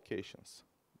of allocations.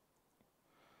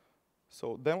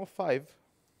 So demo 5.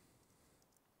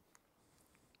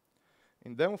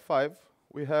 In demo 5,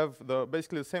 we have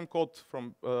basically the same code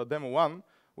from demo 1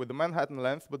 with the Manhattan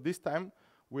length, but this time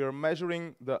we are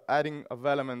measuring the adding of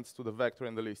elements to the vector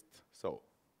in the list. So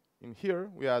in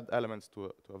here, we add elements to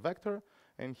a vector,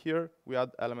 and here we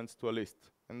add elements to a list,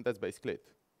 and that's basically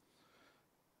it.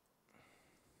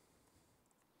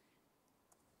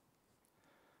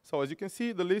 So as you can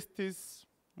see, the list is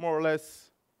more or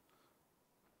less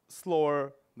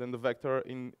slower than the vector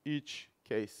in each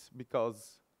case,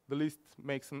 because the list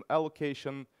makes an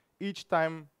allocation each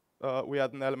time we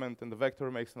add an element, and the vector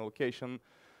makes an allocation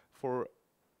for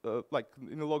like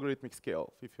in a logarithmic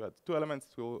scale. If you add 2 elements,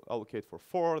 it will allocate for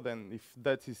 4. Then if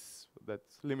that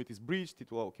limit is breached,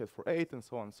 it will allocate for 8, and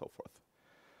so on and so forth.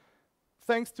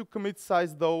 Thanks to commit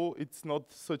size, though, it's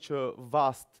not such a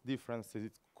vast difference as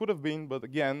it could have been. But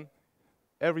again,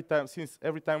 since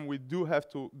every time we do have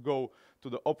to go to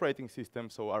the operating system,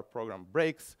 so our program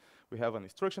breaks, we have an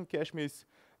instruction cache miss,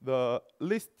 the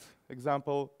list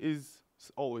example is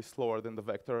always slower than the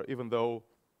vector, even though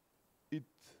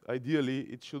ideally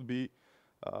it should be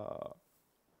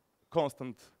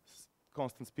constant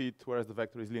speed, whereas the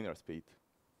vector is linear speed,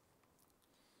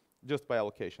 just by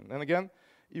allocation. And again,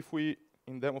 if we,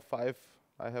 in demo 5,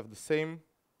 I have the same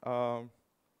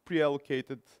pre-allocator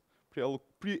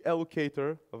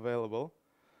available,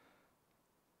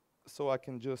 so I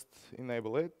can just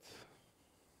enable it.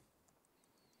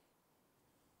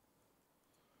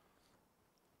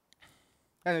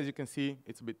 And as you can see,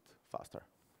 it's a bit faster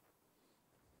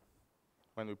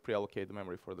when we pre-allocate the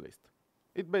memory for the list.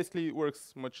 It basically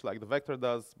works much like the vector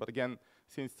does, but again,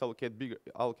 since it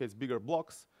allocates bigger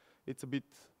blocks, it's a bit,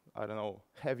 I don't know,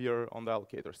 heavier on the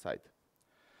allocator side.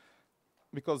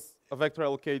 Because a vector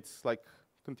allocates like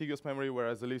contiguous memory,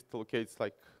 whereas a list allocates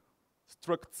like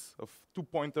structs of 2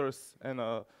 pointers and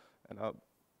a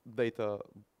data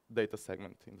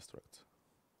segment in the struct.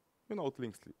 You know what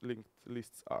linked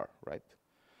lists are, right?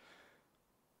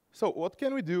 So what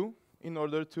can we do in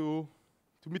order to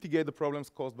to mitigate the problems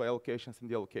caused by allocations and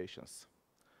deallocations.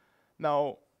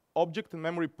 Now, object and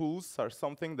memory pools are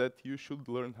something that you should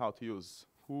learn how to use.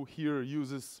 Who here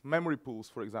uses memory pools,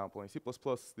 for example? In C++,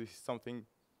 this is something,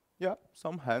 yeah,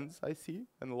 some hands I see,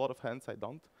 and a lot of hands I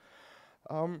don't.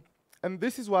 And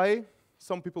this is why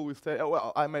some people will say, oh,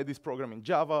 well, I made this program in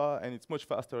Java, and it's much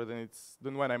faster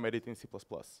than when I made it in C++.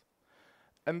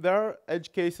 And there are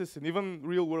edge cases and even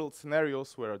real-world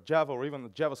scenarios where a Java or even a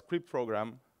JavaScript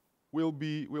program will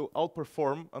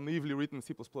outperform an naively written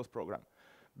C++ program.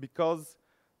 Because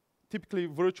typically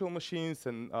virtual machines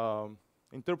and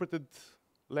interpreted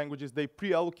languages, they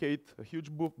pre-allocate a huge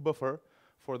buffer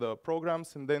for the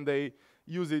programs, and then they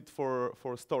use it for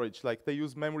storage. Like they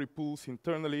use memory pools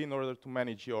internally in order to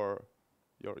manage your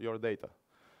data.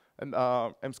 And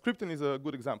mscripten is a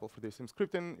good example for this.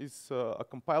 Mscripten is a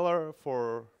compiler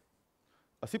for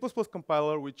a C++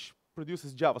 compiler which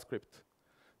produces JavaScript.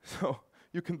 So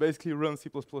you can basically run C++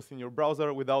 in your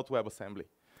browser without WebAssembly.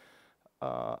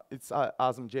 It's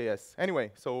ASM.js.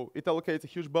 Anyway, so it allocates a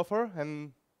huge buffer,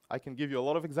 and I can give you a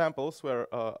lot of examples where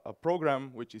a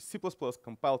program which is C++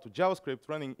 compiled to JavaScript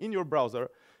running in your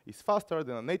browser is faster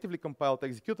than a natively compiled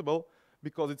executable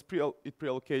because it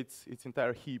pre-allocates its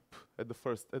entire heap at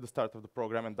the start of the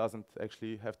program and doesn't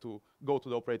actually have to go to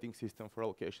the operating system for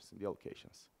allocations and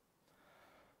deallocations.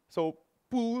 So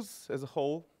pools as a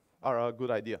whole are a good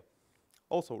idea.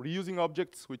 Also, reusing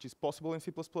objects, which is possible in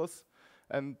C++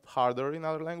 and harder in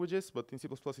other languages, but in C++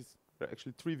 it's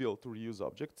actually trivial to reuse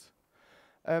objects.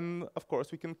 And of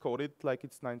course, we can code it like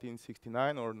it's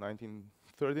 1969 or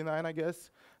 1939, I guess.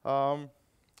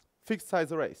 Fixed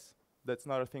size arrays. That's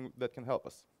another thing that can help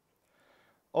us.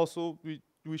 Also,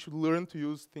 we should learn to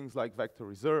use things like vector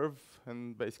reserve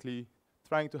and basically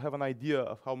trying to have an idea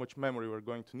of how much memory we're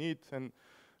going to need and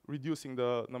reducing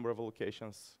the number of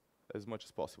allocations as much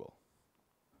as possible.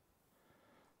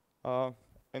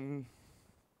 And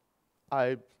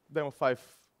demo 5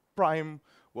 prime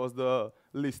was the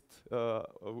list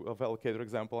of allocator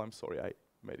example. I'm sorry I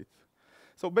made it.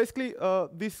 So basically,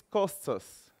 this costs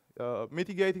us.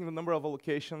 Mitigating the number of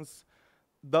allocations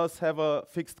does have a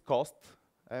fixed cost,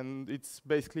 and it's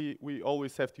basically we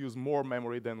always have to use more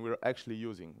memory than we're actually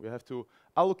using. We have to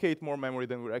allocate more memory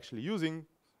than we're actually using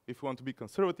if we want to be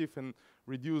conservative and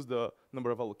reduce the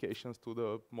number of allocations to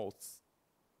the most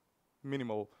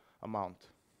minimal amount.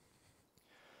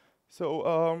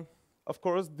 So of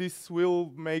course, this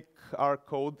will make our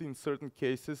code in certain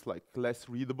cases like less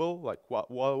readable. Like,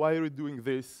 why are we doing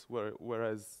this,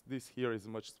 whereas this here is a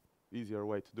much easier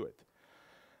way to do it.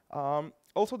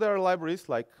 Also, there are libraries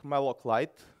like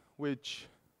malloc-lite, which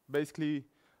basically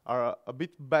are a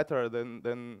bit better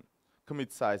than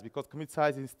commit size, because commit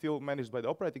size is still managed by the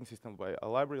operating system. By a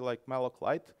library like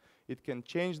malloc-lite, it can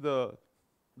change the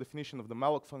definition of the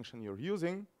malloc function you're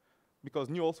using, because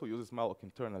New also uses malloc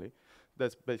internally.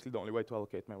 That's basically the only way to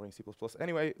allocate memory in C++.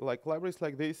 Anyway, like libraries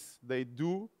like this, they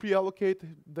do pre-allocate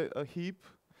a heap,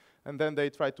 and then they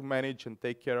try to manage and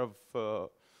take care of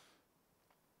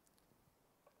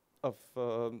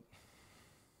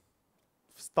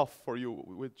stuff for you,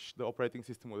 which the operating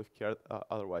system would have cared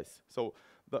otherwise. So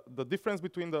the difference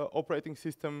between the operating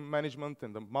system management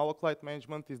and the malloc-lite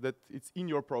management is that it's in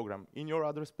your program. In your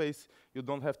address space, you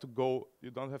don't have to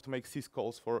make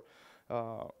syscalls for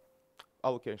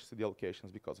allocations and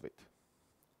deallocations because of it.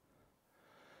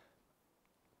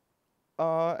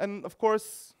 And of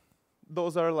course,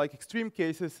 those are like extreme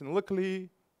cases, and luckily,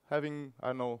 having, I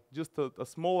don't know, just a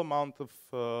small amount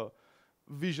of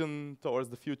vision towards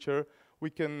the future, we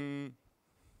can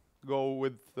go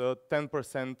with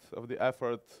 10% of the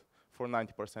effort for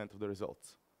 90% of the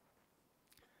results.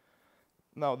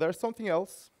 Now, there's something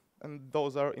else, and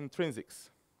those are intrinsics.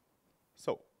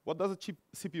 So, what does a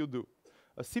CPU do?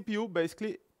 A CPU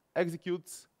basically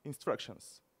executes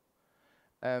instructions.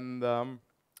 And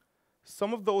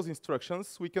some of those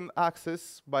instructions we can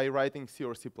access by writing C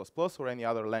or C++ or any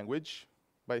other language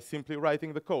by simply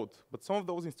writing the code. But some of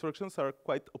those instructions are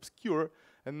quite obscure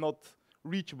and not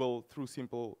reachable through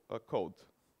simple code.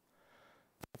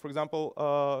 For example,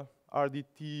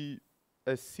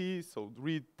 RDTSC, so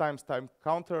read times time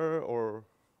counter, or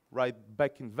write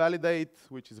back invalidate,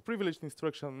 which is a privileged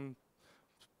instruction.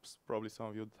 Probably some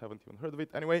of you haven't even heard of it.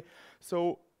 Anyway,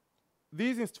 so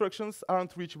these instructions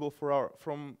aren't reachable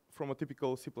from a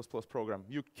typical C++ program.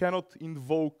 You cannot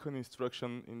invoke an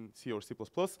instruction in C or C++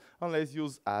 unless you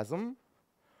use ASM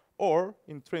or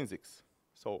intrinsics.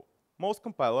 So most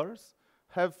compilers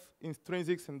have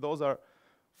intrinsics, and those are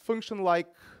function-like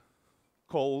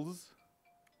calls.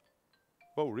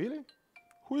 Oh, really?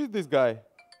 Who is this guy?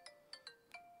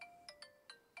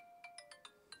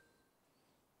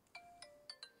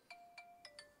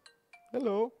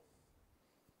 Hello.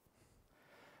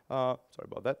 Sorry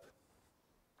about that.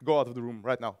 Go out of the room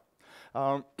right now.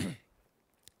 Um,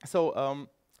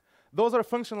 those are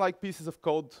function-like pieces of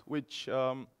code which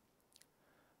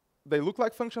they look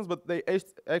like functions, but they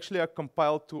actually are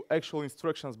compiled to actual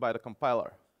instructions by the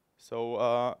compiler.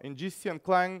 So in GC and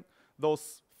Clang,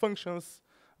 those functions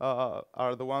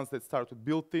are the ones that start with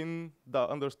built-in, the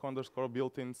underscore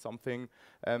built-in something,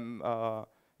 and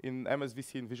in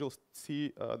MSVC and Visual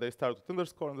C, they start with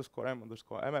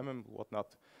 __m_mm,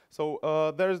 whatnot.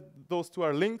 So there's those two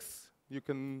are links. You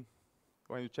can,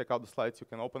 when you check out the slides, you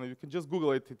can open it. You can just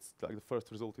Google it. It's like the first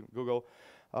result in Google.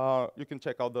 You can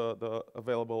check out the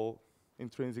available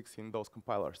intrinsics in those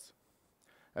compilers.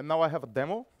 And now I have a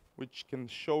demo which can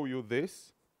show you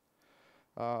this.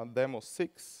 Demo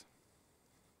 6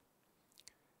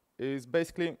 is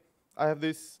basically, I have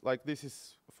this, like this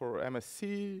is for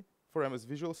MSC, for MS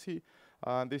Visual C,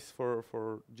 this is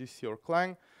for GC or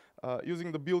Clang,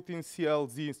 using the built-in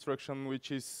CLZ instruction,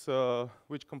 which is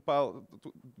which compile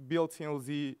built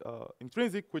CLZ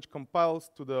intrinsic, which compiles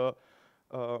to the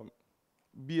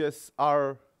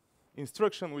BSR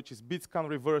instruction, which is bit scan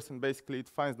reverse, and basically it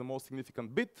finds the most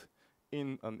significant bit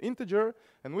in an integer,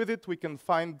 and with it we can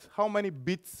find how many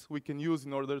bits we can use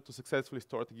in order to successfully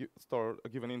store a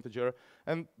given integer,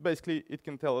 and basically it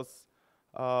can tell us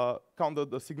count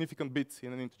the significant bits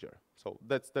in an integer. So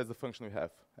that's the function we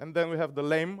have. And then we have the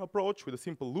lame approach with a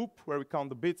simple loop where we count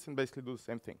the bits and basically do the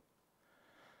same thing.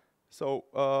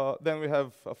 So then we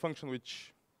have a function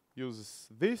which uses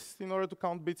this in order to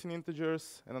count bits in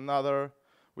integers, and another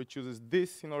which uses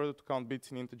this in order to count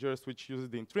bits in integers, which uses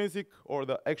the intrinsic or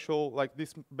the actual, like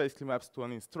this basically maps to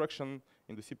an instruction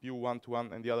in the CPU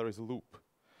one-to-one, and the other is a loop.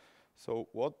 So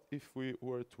what if we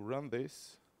were to run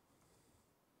this?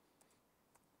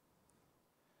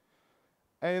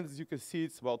 And as you can see,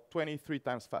 it's about 23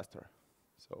 times faster.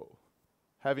 So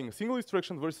having a single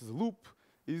instruction versus a loop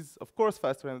is, of course,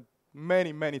 faster and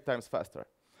many, many times faster.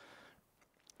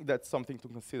 That's something to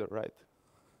consider, right?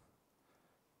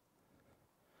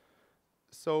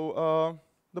 So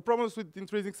the problems with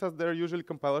intrinsics are they're usually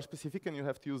compiler-specific, and you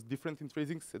have to use different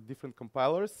intrinsics at different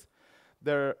compilers.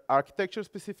 They're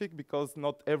architecture-specific because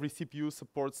not every CPU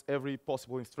supports every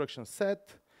possible instruction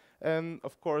set. And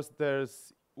of course,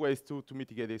 there's ways to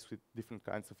mitigate this with different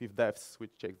kinds of if-defs,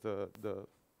 which check the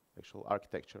actual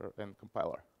architecture and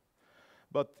compiler.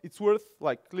 But it's worth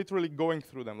like literally going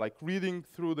through them, like reading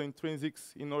through the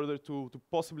intrinsics in order to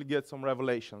possibly get some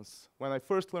revelations. When I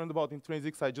first learned about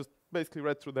intrinsics, I just basically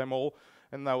read through them all,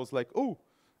 and I was like, oh,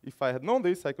 if I had known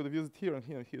this, I could have used it here and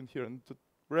here and here and here. And the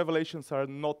revelations are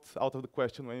not out of the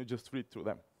question when you just read through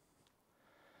them.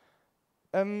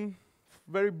 And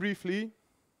very briefly,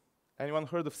 anyone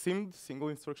heard of SIMD, single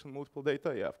instruction multiple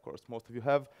data? Yeah, of course, most of you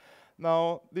have.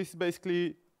 Now, this is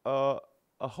basically a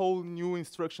whole new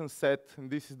instruction set, and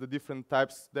this is the different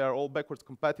types. They are all backwards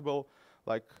compatible.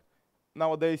 Like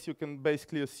nowadays, you can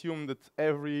basically assume that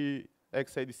every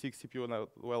x86 CPU,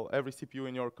 well, every CPU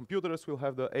in your computers will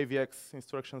have the AVX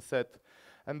instruction set.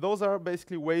 And those are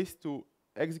basically ways to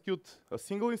execute a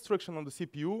single instruction on the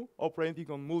CPU operating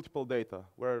on multiple data,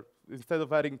 where instead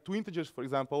of adding 2 integers, for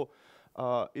example,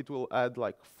 it will add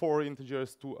like 4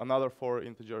 integers to another 4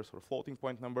 integers or floating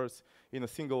point numbers in a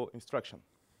single instruction.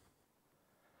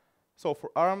 So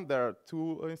for ARM, there are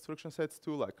 2 instruction sets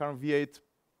too, like ARM v8.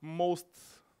 Most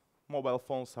mobile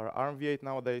phones are ARM v8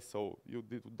 nowadays, so you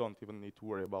don't even need to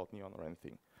worry about Neon or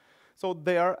anything. So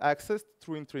they are accessed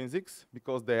through intrinsics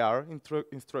because they are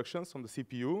instructions on the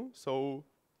CPU. So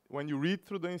when you read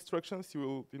through the instructions, you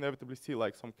will inevitably see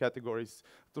like some categories.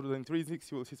 Through the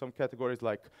intrinsics, you will see some categories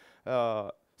like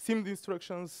SIMD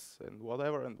instructions and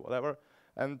whatever and whatever.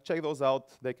 And check those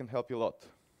out. They can help you a lot.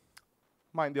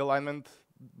 Mind the alignment.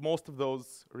 Most of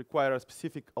those require a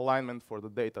specific alignment for the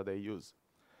data they use.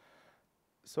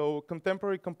 So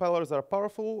contemporary compilers are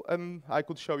powerful, and I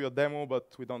could show you a demo,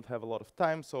 but we don't have a lot of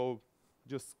time, so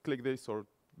just click this or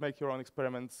make your own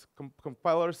experiments.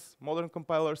 Compilers, modern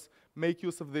compilers, make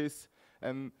use of this,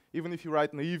 and even if you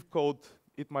write naive code,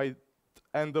 it might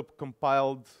end up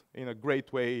compiled in a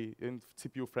great way, in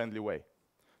CPU-friendly way.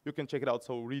 You can check it out,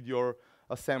 so read your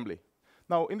assembly.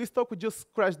 Now, in this talk, we just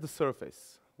scratched the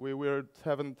surface. We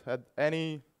haven't had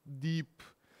any deep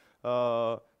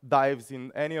dives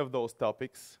in any of those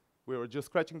topics. We were just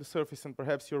scratching the surface, and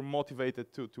perhaps you're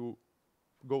motivated to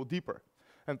go deeper.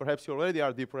 And perhaps you already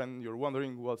are deeper, and you're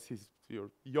wondering you're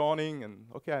yawning, and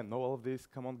okay, I know all of this.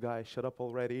 Come on, guys, shut up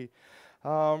already.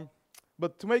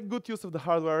 But to make good use of the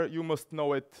hardware, you must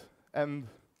know it and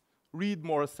read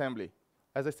more assembly.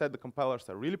 As I said, the compilers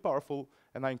are really powerful,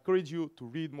 and I encourage you to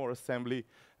read more assembly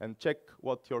and check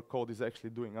what your code is actually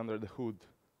doing under the hood.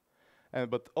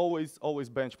 But always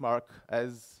benchmark.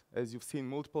 As you've seen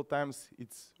multiple times,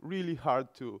 it's really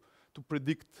hard to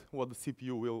predict what the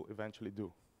CPU will eventually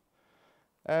do.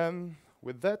 And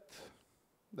with that,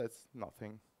 that's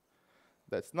nothing.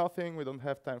 That's nothing. We don't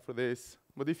have time for this.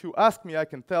 But if you ask me, I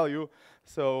can tell you.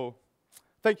 So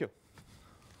thank you.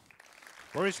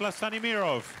 Borislav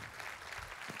Stanimirov.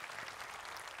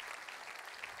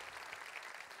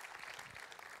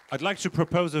 I'd like to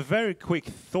propose a very quick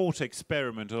thought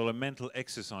experiment or a mental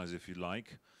exercise, if you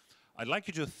like. I'd like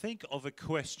you to think of a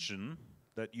question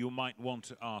that you might want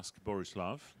to ask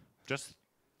Borislav. Just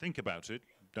think about it.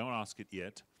 Don't ask it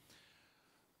yet.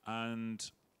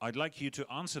 And I'd like you to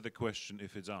answer the question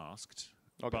if it's asked.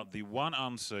 Okay. But the one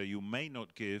answer you may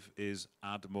not give is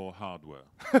add more hardware.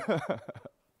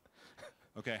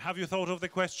 Okay, have you thought of the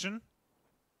question?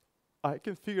 I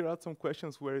can figure out some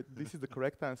questions where this is the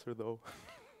correct answer, though.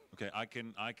 Okay, I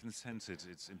can sense it.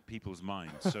 It's in people's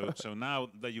minds. So now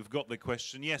that you've got the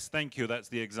question, yes, thank you. That's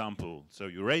the example. So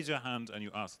you raise your hand and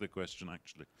you ask the question.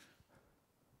 Actually.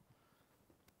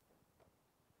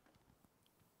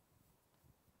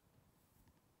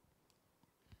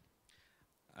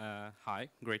 Hi,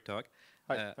 great talk.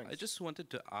 Hi, I just wanted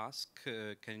to ask,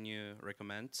 can you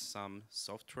recommend some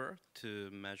software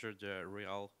to measure the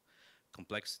real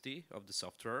complexity of the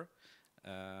software?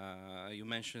 You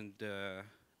mentioned the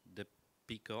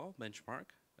Pico benchmark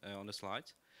on the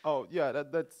slides. Oh, yeah,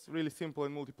 that's really simple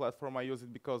in multi-platform. I use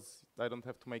it because I don't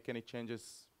have to make any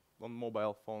changes on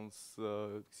mobile phones,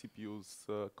 CPUs,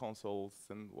 consoles,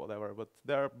 and whatever. But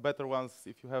there are better ones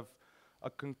if you have a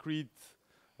concrete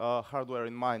hardware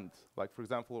in mind. Like, for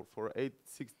example, for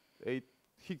x86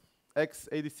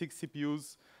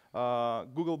 CPUs,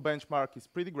 Google Benchmark is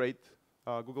pretty great.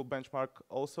 Google Benchmark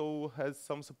also has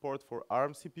some support for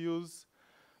ARM CPUs,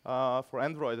 for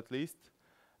Android at least.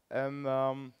 And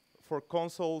for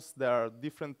consoles, there are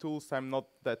different tools. I'm not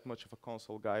that much of a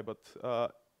console guy, but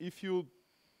the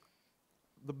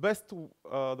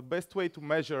best way to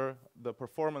measure the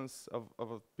performance of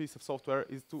a piece of software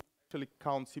is to actually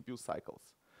count CPU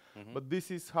cycles. Mm-hmm. But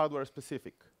this is hardware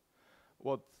specific.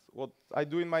 What I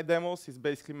do in my demos is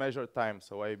basically measure time.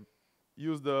 So I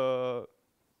use the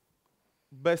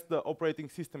best the operating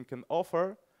system can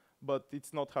offer, but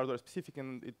it's not hardware specific,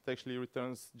 and it actually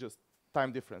returns just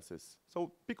time differences.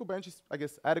 So PicoBench is, I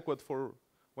guess, adequate for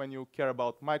when you care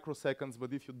about microseconds,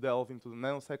 but if you delve into the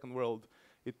nanosecond world,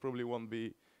 it probably won't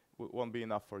be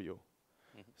enough for you.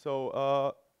 Mm-hmm.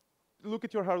 So look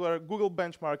at your hardware. Google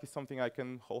Benchmark is something I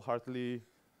can wholeheartedly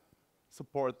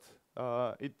support.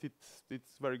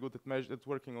 It's very good at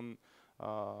working on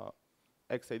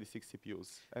x86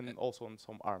 CPUs and also on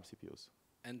some ARM CPUs.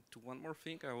 And one more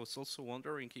thing, I was also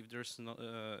wondering if there's no,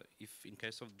 if in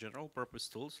case of general purpose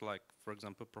tools, like for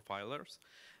example profilers,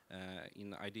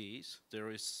 in IDEs, there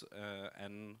is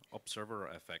an observer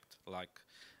effect, like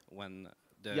when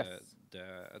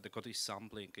the code is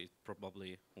sampling, it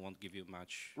probably won't give you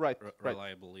much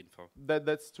reliable info.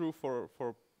 That's true for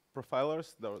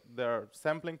profilers. There are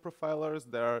sampling profilers,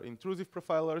 there are intrusive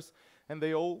profilers, and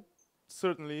they all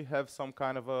certainly have some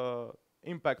kind of a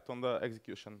impact on the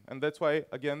execution. And that's why,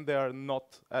 again, they are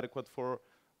not adequate for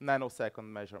nanosecond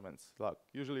measurements. Like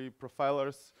usually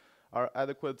profilers are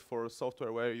adequate for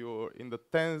software where you're in the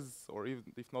tens or even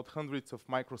if not hundreds of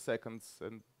microseconds,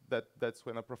 and that's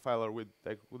when a profiler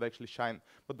would actually shine.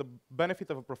 But the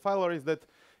benefit of a profiler is that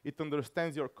it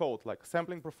understands your code. Like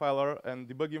sampling profiler and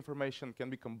debug information can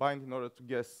be combined in order to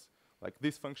guess, like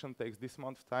this function takes this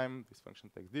amount of time, this function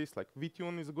takes this. Like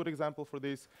vtune is a good example for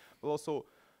this. But also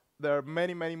there are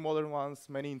many modern ones,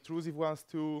 many intrusive ones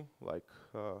too. Like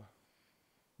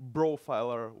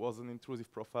Brofiler was an intrusive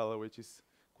profiler, which is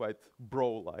quite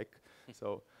bro-like.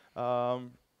 So.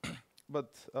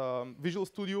 But Visual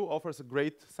Studio offers a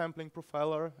great sampling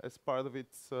profiler as part of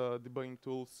its debugging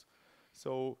tools.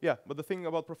 So yeah, but the thing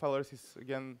about profilers is,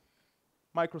 again,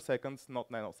 microseconds, not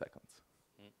nanoseconds.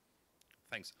 Mm.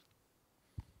 Thanks.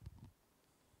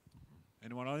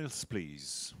 Anyone else,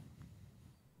 please?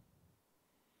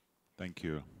 Thank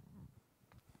you.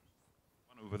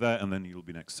 One over there, and then you'll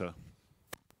be next, sir.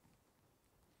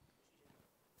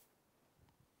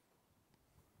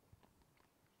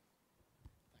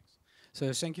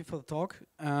 So thank you for the talk.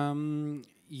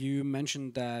 You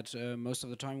mentioned that most of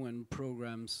the time when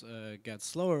programs get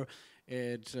slower,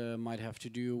 it might have to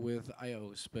do with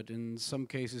IOs. But in some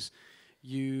cases,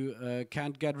 you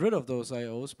can't get rid of those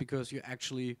IOs because you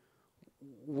actually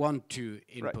want to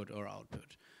input or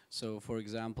output. So for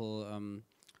example,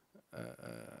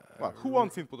 Well, who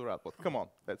wants input or output? Come on,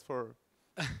 that's for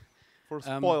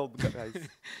spoiled guys.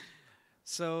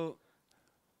 So,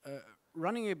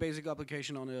 running a basic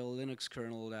application on a Linux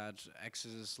kernel that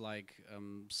accesses like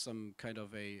some kind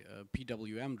of a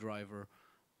PWM driver,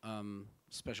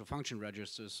 special function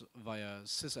registers via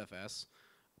sysfs.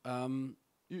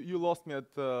 You lost me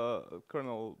at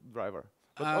kernel driver.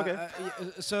 But okay.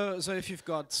 So if you've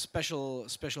got special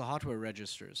hardware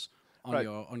registers on Right.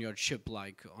 your chip,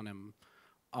 like on an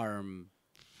ARM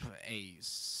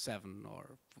A7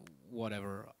 or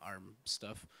whatever ARM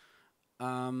stuff,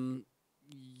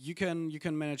 you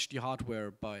can manage the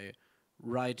hardware by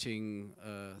writing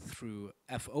through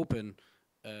fopen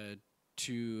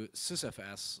to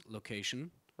sysfs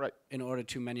location, Right. in order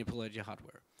to manipulate your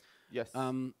hardware. Yes.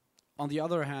 On the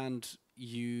other hand,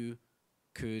 you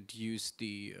could use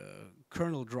the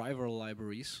kernel driver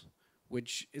libraries,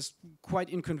 which is quite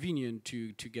inconvenient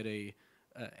to get a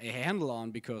handle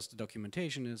on, because the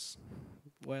documentation is,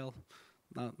 well,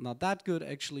 not that good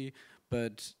actually.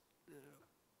 But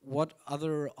what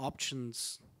other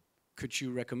options could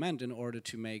you recommend in order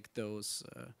to make those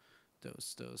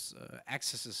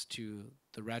accesses to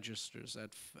the registers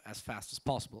as fast as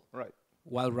possible, Right.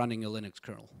 while running a Linux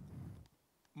kernel?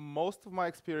 Most of my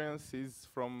experience is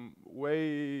from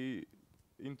way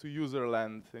into user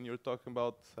land, and you're talking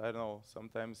about, I don't know,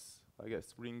 sometimes, I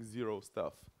guess, ring 0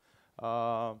 stuff.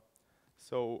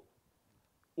 So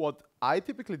what I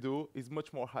typically do is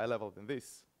much more high level than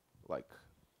this. Like,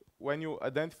 when you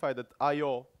identify that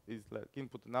I/O is like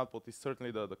input and output is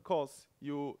certainly the cause,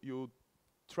 you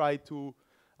try to,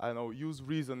 I don't know, use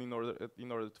reason in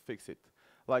order to fix it.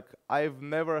 Like, I've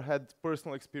never had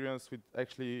personal experience with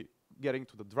actually getting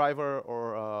to the driver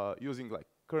or using like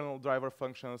kernel driver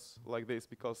functions like this,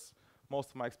 because most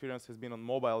of my experience has been on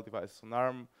mobile devices, on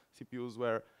ARM CPUs,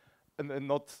 where, and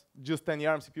not just any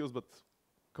ARM CPUs, but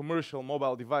commercial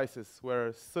mobile devices,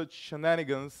 where such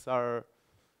shenanigans are,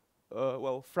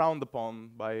 well, frowned upon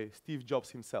by Steve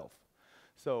Jobs himself.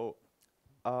 So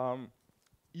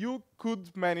you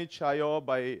could manage I/O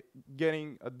by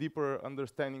getting a deeper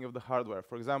understanding of the hardware.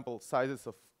 For example, sizes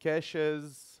of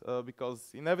caches,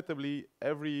 because inevitably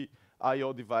every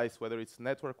I/O device, whether it's a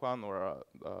network one or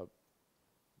a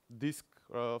disk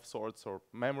of sorts or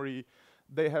memory,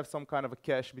 they have some kind of a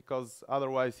cache, because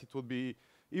otherwise it would be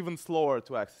even slower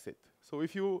to access it. So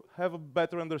if you have a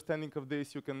better understanding of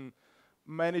this, you can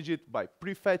manage it by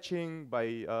prefetching, by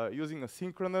using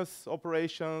asynchronous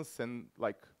operations and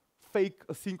like fake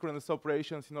asynchronous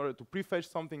operations in order to prefetch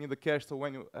something in the cache, so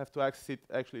when you have to access it,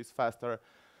 actually it's faster.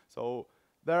 So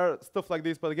there are stuff like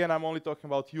this, but again, I'm only talking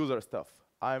about user stuff.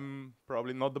 I'm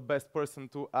probably not the best person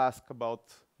to ask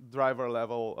about driver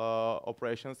level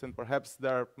operations, and perhaps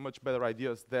there are much better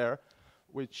ideas there,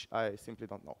 which I simply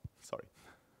don't know. Sorry.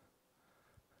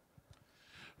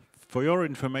 For your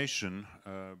information,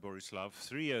 Borislav,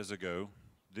 3 years ago,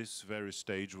 this very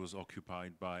stage was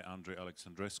occupied by Andrei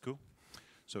Alexandrescu.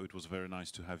 So it was very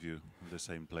nice to have you in the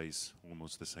same place,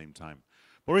 almost the same time.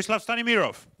 Borislav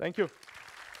Stanimirov. Thank you.